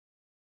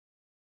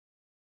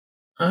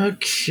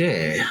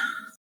 Okay.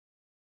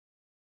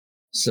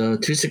 So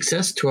 2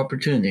 success, 2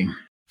 opportunity.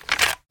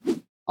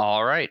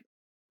 All right.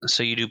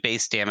 So you do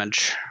base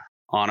damage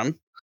on him.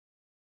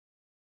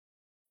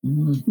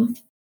 Mm-hmm.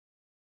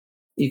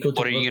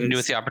 What are you going to do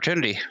with the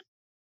opportunity?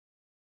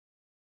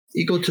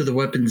 Equal to the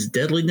weapon's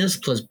deadliness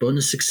plus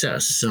bonus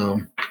success. So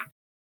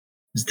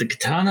is the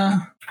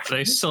katana... Are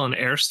they still in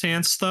air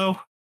stance, though?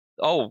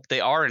 Oh, they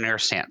are in air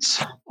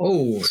stance.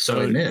 Oh,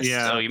 so I missed.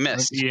 Yeah, so you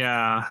missed.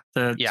 Yeah,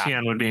 the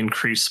TN would be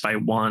increased by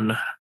 1.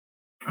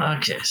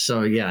 Okay,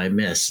 so yeah, I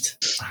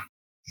missed.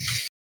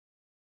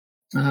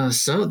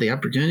 So the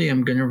opportunity,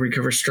 I'm going to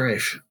recover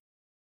strife.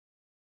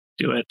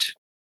 Do it.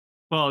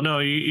 Well, no,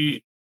 are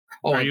you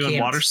in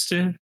water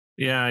still?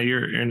 Yeah,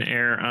 you're in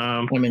air.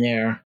 I'm in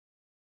air.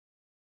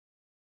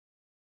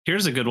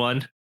 Here's a good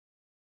one.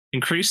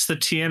 Increase the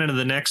TN into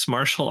the next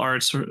martial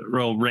arts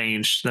roll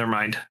range. Never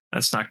mind.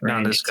 That's not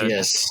as good.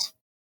 Yes.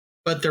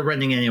 But they're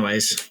running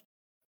anyways.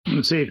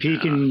 Let's see if he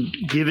can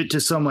give it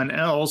to someone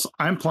else.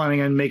 I'm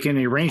planning on making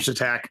a ranged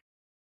attack.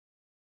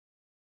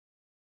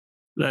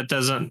 That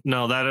doesn't.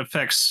 No, that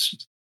affects.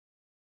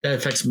 That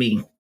affects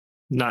me.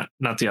 Not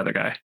the other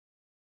guy.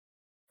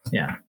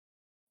 Yeah.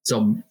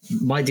 So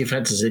my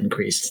defense is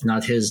increased,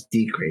 not his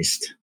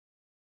decreased.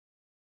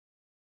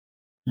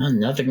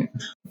 Nothing.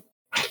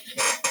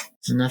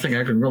 There's nothing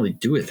I can really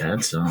do with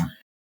that. So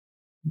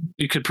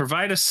you could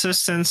provide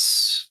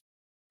assistance.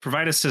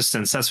 Provide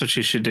assistance. That's what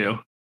you should do.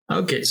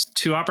 Okay. It's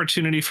 2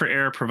 opportunity for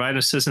error. Provide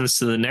assistance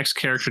to the next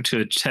character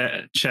to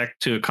check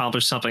to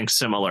accomplish something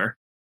similar.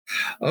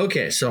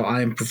 Okay, so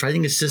I'm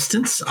providing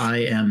assistance. I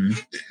am.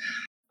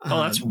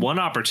 That's 1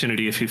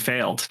 opportunity if you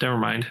failed. Never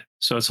mind.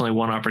 So it's only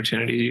 1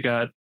 opportunity. You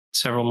got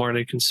several more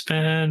they can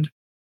spend.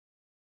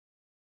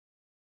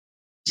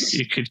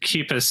 You could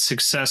keep a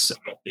success.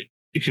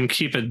 You can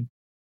keep a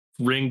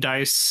ring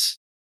dice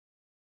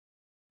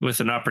with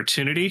an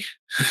opportunity.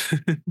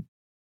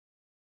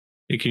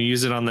 You can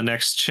use it on the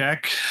next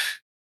check.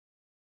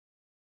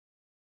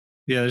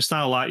 Yeah, there's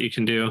not a lot you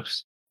can do.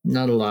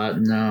 Not a lot,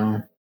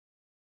 no.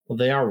 Well,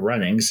 they are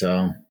running,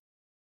 so.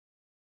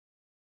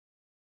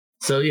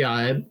 So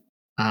yeah,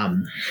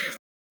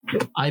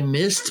 I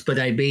missed, but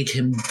I made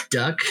him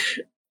duck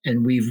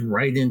and weave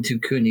right into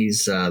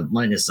Kuni's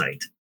line of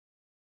sight.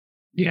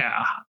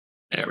 Yeah,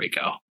 there we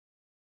go.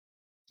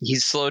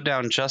 He's slowed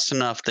down just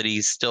enough that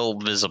he's still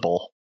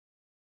visible.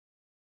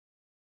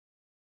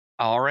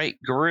 All right,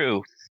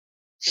 Guru.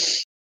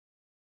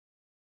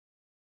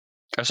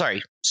 Oh,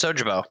 sorry,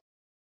 Sojibo.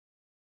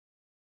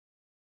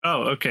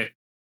 Oh, okay.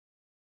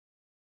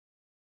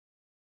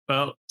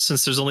 Well,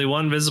 since there's only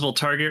one visible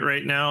target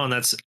right now, and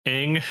that's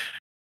Ing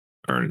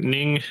or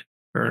Ning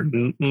or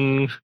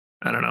Ng,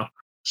 I don't know.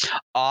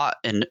 Ah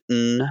and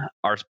N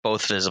are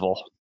both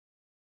visible.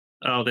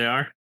 Oh, they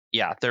are?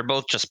 Yeah, they're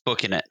both just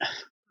booking it.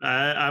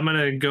 I'm going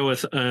to go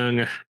with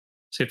Ung,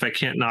 see if I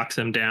can't knock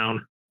them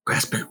down.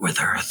 Grasp it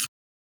with earth.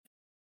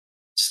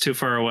 It's too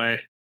far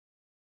away.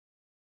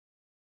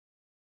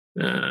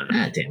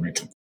 Damn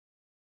it. Let's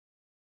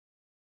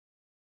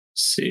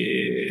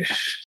see.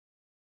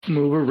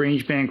 Move a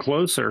range band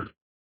closer.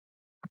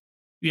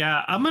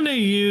 Yeah, I'm going to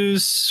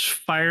use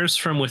fires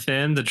from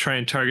within to try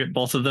and target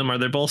both of them. Are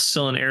they both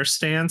still in air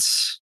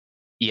stance?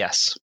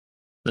 Yes.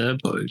 Well,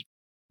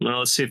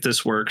 let's see if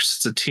this works.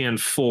 It's a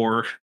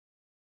TN4.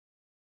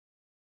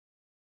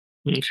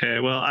 Okay,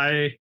 well,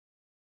 I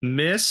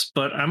miss,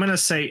 but I'm going to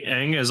say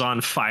Eng is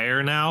on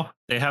fire now.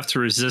 They have to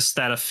resist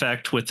that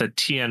effect with a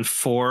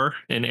TN4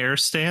 in air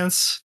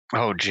stance.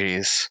 Oh,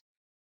 geez.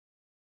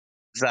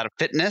 Is that a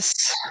fitness?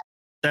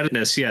 That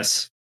is,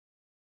 yes.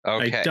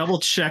 Okay. I double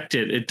checked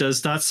it. It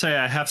does not say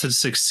I have to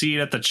succeed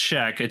at the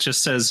check. It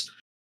just says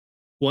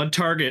one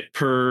target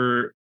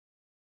per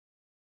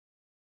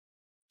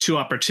 2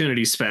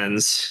 opportunity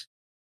spends.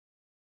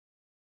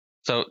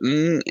 So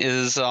N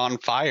is on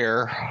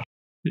fire.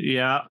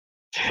 Yeah.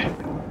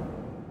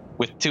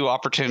 With 2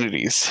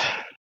 opportunities.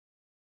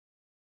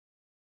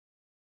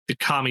 The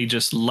Kami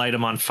just light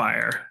him on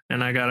fire.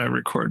 And I gotta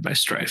record my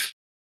strife.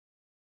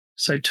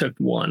 So I took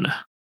 1.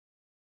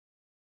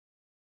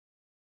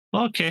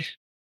 Okay.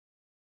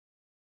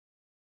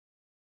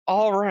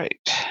 All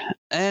right.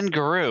 And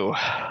Guru.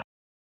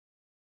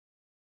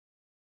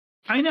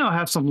 I now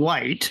have some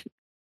light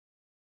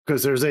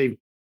because there's a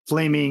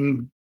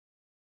flaming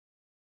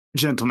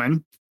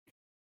gentleman.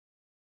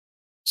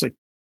 It's like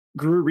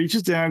Guru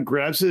reaches down,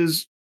 grabs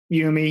his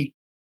Yumi,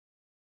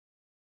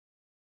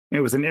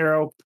 and with an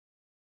arrow,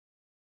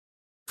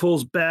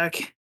 pulls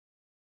back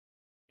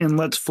and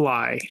lets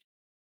fly.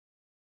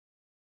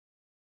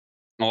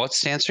 What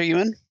stance are you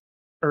in?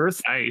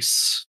 Earth.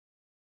 Nice.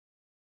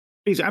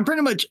 I'm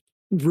pretty much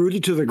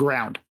rooted to the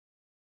ground.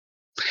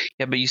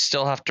 Yeah, but you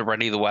still have to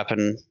ready the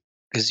weapon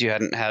because you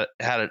hadn't had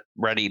it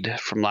readied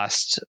from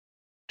last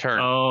turn.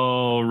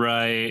 Oh,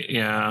 right.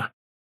 Yeah.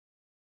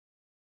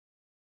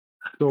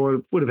 So I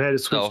would have had to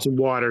switch to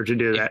water to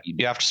do that.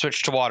 You have to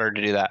switch to water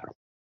to do that.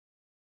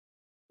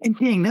 And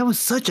dang, that was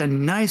such a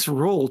nice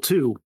roll,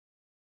 too.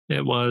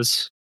 It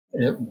was.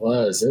 It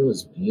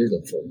was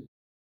beautiful.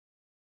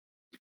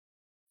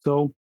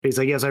 So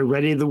I guess I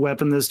readied the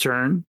weapon this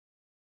turn.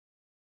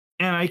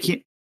 And I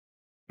can't.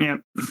 Yeah,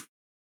 that's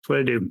what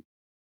I do.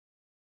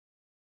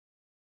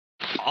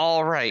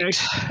 All right.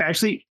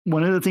 Actually,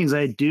 one of the things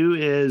I do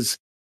is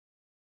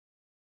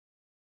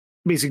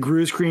basically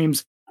Guru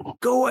screams,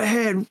 "Go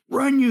ahead,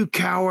 run, you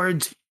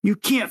cowards. You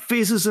can't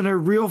face us in a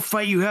real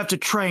fight. You have to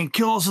try and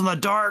kill us in the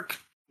dark."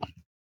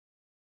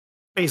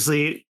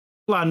 Basically,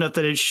 loud enough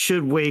that it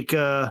should wake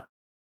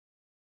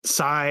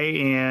Sai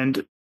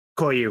and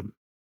Koyu.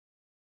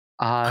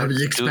 I would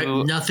expect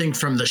nothing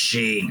from the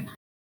Shi.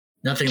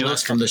 Nothing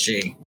less from the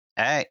Shi.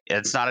 Hey,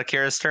 it's not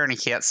Akira's turn. He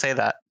can't say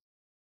that.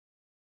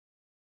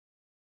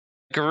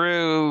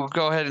 Guru,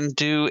 go ahead and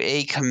do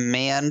a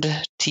command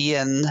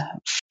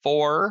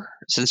TN4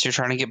 since you're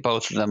trying to get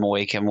both of them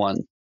awake in one.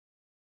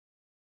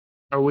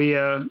 Are we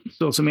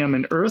still assuming I'm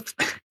in Earth?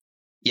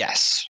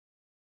 Yes.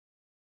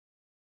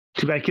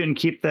 Too bad I couldn't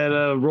keep that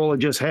roll I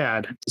just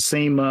had. The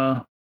same.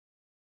 We'll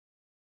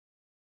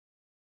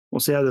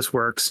see how this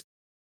works.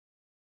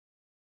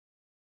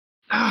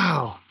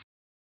 Oh.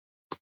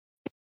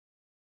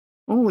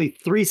 Only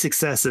 3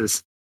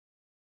 successes.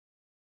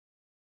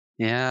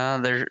 Yeah,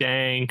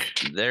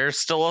 they're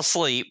still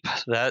asleep.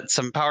 That's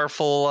some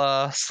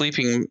powerful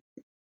sleeping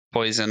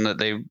poison that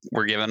they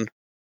were given.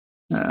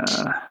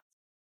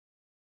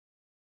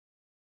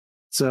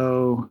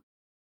 So,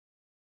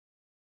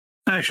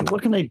 actually,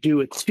 what can I do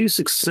with 2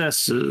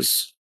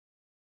 successes?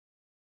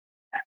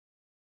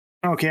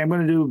 Okay, I'm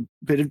going to do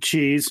a bit of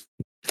cheese.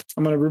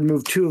 I'm going to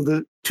remove 2 of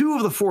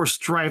the 4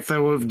 strife that I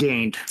would have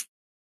gained.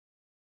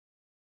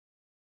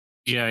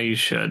 Yeah, you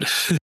should.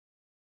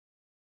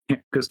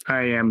 Because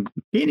I am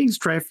gaining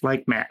strife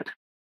like mad.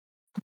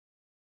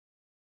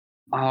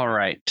 All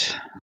right.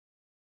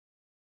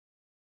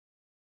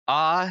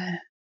 And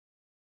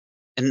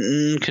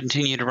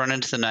continue to run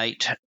into the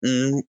night.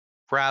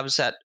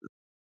 Grabs at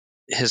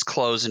his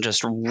clothes and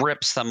just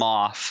rips them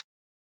off,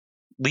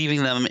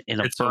 leaving them in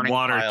a burning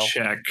water pile.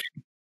 check.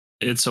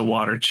 It's a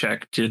water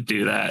check to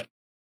do that.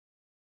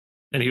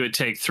 And he would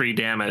take 3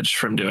 damage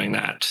from doing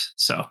that.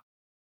 So.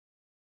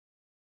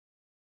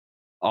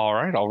 All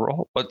right, I'll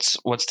roll. What's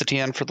the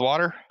TN for the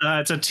water?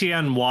 It's a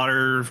TN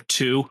water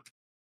 2.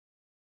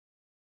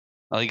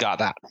 Oh, you got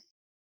that.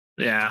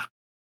 Yeah.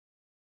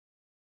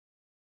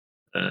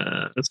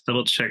 Let's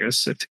double check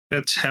this. I think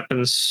that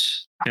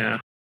happens. Yeah.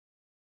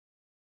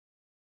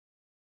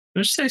 I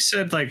wish they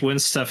said like when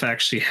stuff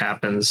actually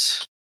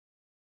happens.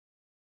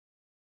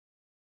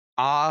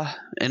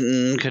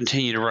 And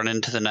continue to run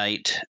into the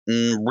night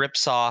and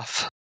rips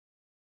off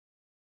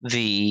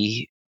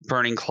the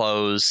burning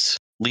clothes,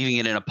 leaving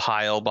it in a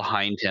pile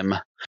behind him.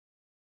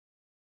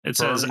 It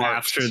says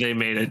after they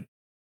made it.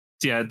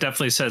 Yeah, it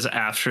definitely says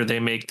after they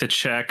make the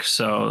check.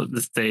 So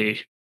if they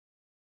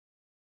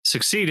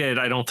succeeded,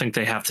 I don't think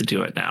they have to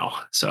do it now.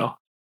 So, all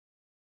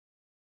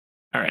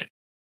right.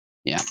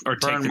 Yeah. Or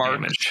take the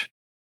damage.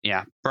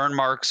 Yeah. Burn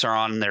marks are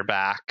on their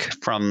back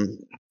from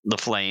the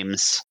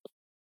flames,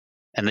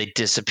 and they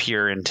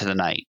disappear into the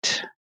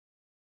night.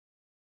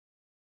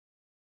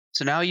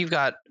 So now you've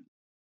got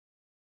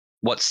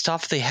what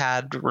stuff they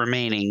had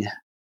remaining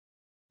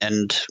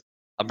and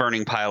a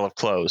burning pile of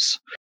clothes.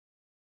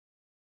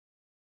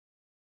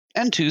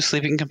 And 2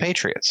 sleeping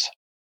compatriots.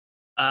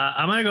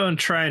 I'm going to go and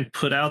try and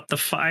put out the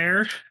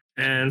fire.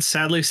 And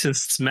sadly,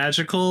 since it's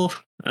magical,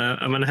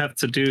 I'm going to have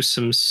to do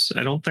some...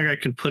 I don't think I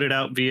can put it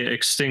out via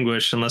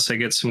extinguish unless I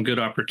get some good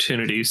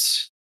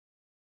opportunities.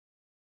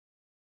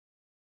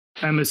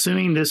 I'm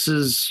assuming this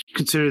is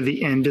considered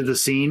the end of the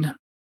scene.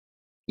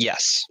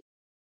 Yes.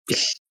 Yeah.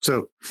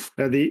 So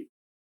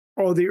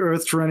all the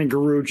earth surrounding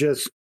Garou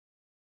just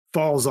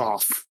falls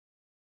off.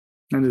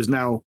 And there's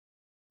now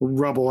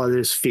rubble at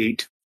his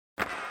feet.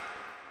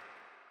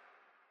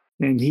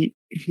 And he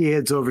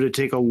heads over to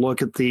take a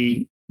look at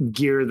the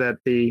gear that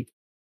the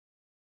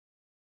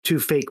 2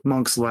 fake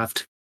monks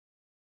left.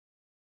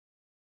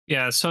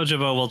 Yeah,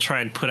 Sojibo will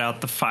try and put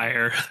out the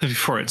fire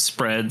before it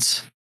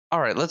spreads. All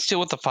right, let's deal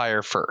with the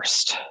fire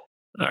first.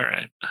 All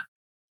right.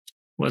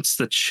 What's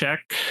the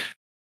check?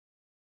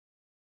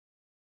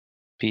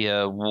 Be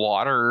a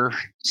water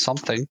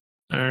something.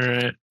 All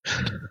right.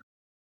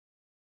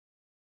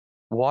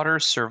 Water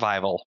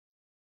survival.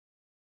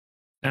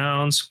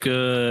 Sounds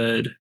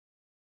good.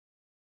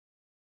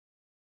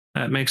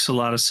 That makes a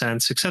lot of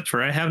sense, except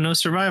for I have no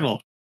survival.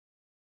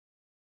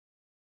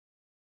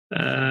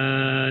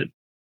 Does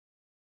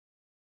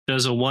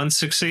a 1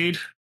 succeed?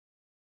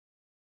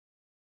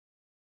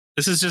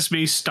 This is just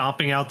me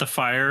stomping out the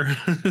fire.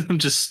 I'm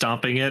just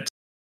stomping it.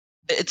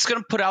 It's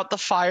going to put out the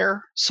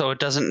fire, so it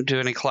doesn't do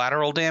any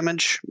collateral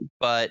damage,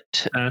 but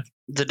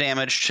the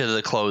damage to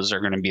the clothes are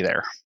going to be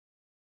there.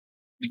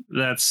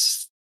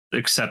 That's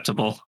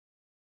acceptable.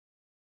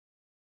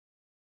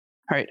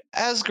 All right,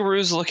 as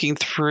Garou's looking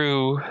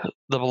through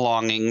the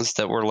belongings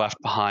that were left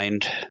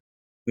behind,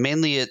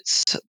 mainly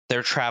it's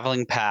their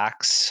traveling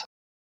packs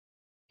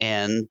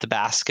and the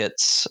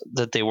baskets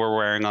that they were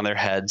wearing on their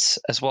heads,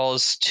 as well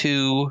as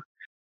 2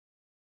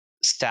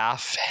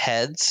 staff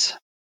heads.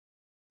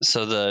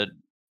 So the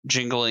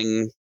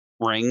jingling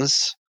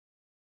rings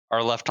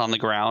are left on the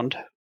ground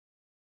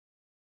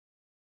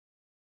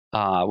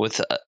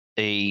with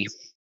a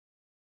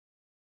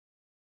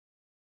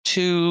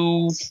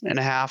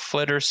 2.5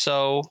 foot or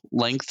so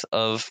length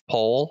of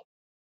pole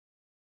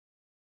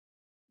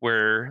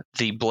where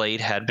the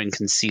blade had been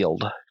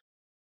concealed.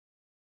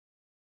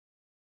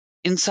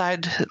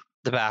 Inside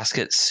the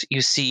baskets,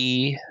 you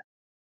see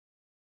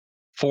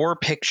 4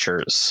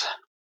 pictures.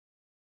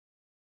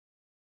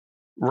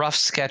 Rough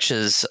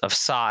sketches of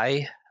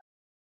Sai,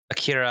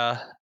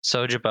 Akira,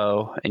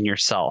 Sojibo, and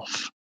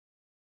yourself.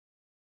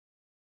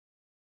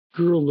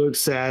 Garou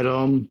looks at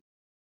him,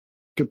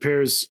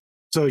 compares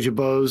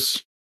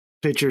Sojibo's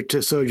picture to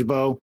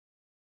Sojibo.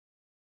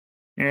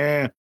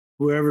 Yeah,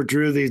 whoever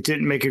drew these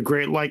didn't make a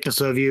great likeness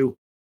of you.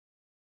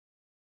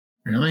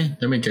 Really?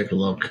 Let me take a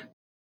look.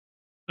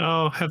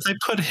 Oh, have they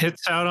put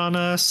hits out on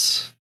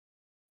us?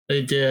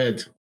 They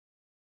did.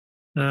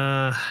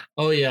 Oh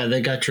yeah,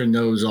 they got your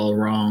nose all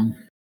wrong.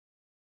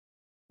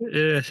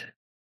 They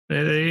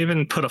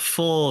even put a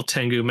full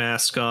Tengu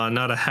mask on,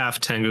 not a half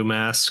Tengu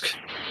mask.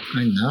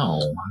 I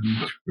know.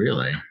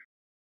 Really.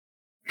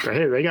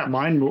 Hey, they got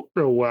mine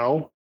real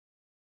well.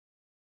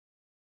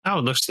 Oh,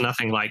 it looks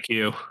nothing like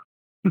you.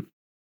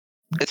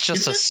 It's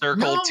just a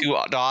circle, no. 2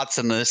 dots,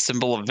 and the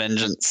symbol of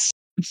vengeance.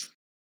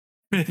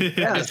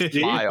 Yeah,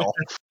 smile.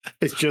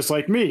 It's just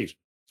like me.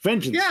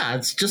 Vengeance. Yeah,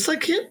 it's just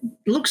like him.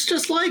 Looks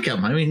just like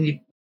him. I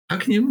mean, how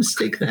can you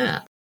mistake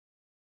that?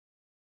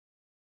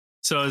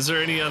 So is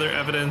there any other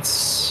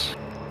evidence?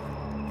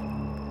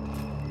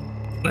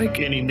 Like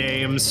any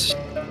names?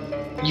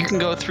 You can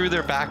go through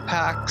their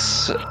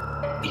backpacks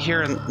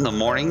here in the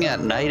morning.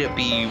 At night, it'd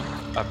be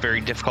a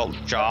very difficult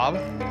job.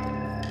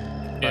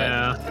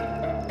 Yeah.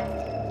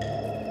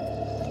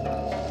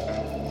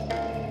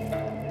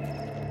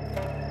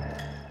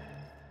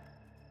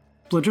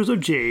 Splinters of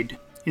Jade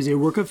is a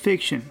work of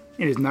fiction.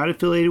 It is not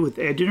affiliated with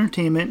Edge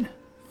Entertainment,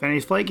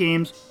 Fantasy Flight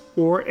Games,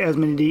 or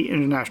Asmodee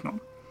International.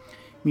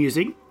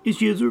 Music is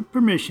used with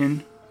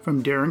permission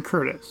from Darren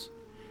Curtis.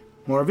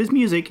 More of his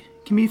music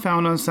can be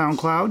found on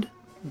SoundCloud,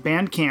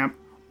 Bandcamp,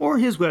 or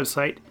his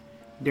website,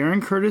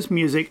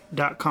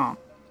 DarrenCurtisMusic.com.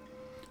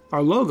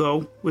 Our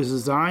logo was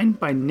designed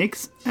by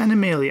Nyx and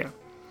Amelia.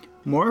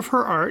 More of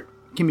her art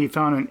can be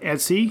found on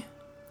Etsy,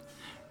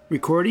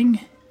 Recording,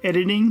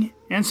 editing,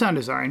 and sound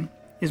design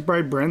is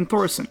by Bren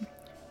Thorson.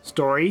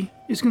 Story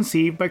is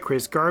conceived by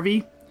Chris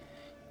Garvey.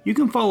 You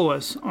can follow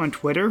us on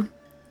Twitter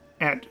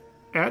at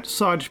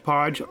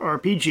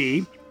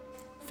SodgepodgeRPG,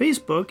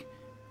 Facebook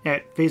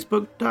at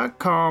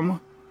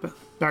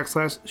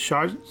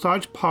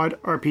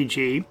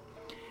facebook.com/SodgepodRPG,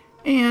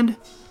 and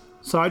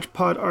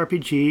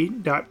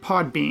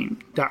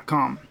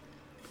SodgepodRPG.podbean.com.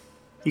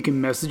 You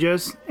can message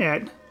us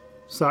at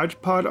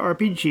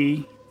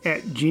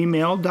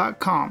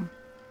SodgepodRPG@gmail.com.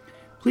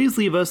 Please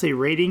leave us a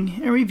rating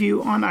and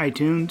review on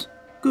iTunes,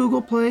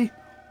 Google Play,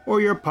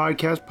 or your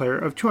podcast player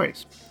of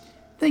choice.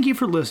 Thank you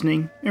for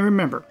listening, and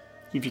remember,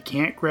 if you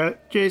can't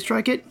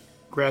J-Strike it,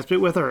 grasp it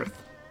with Earth.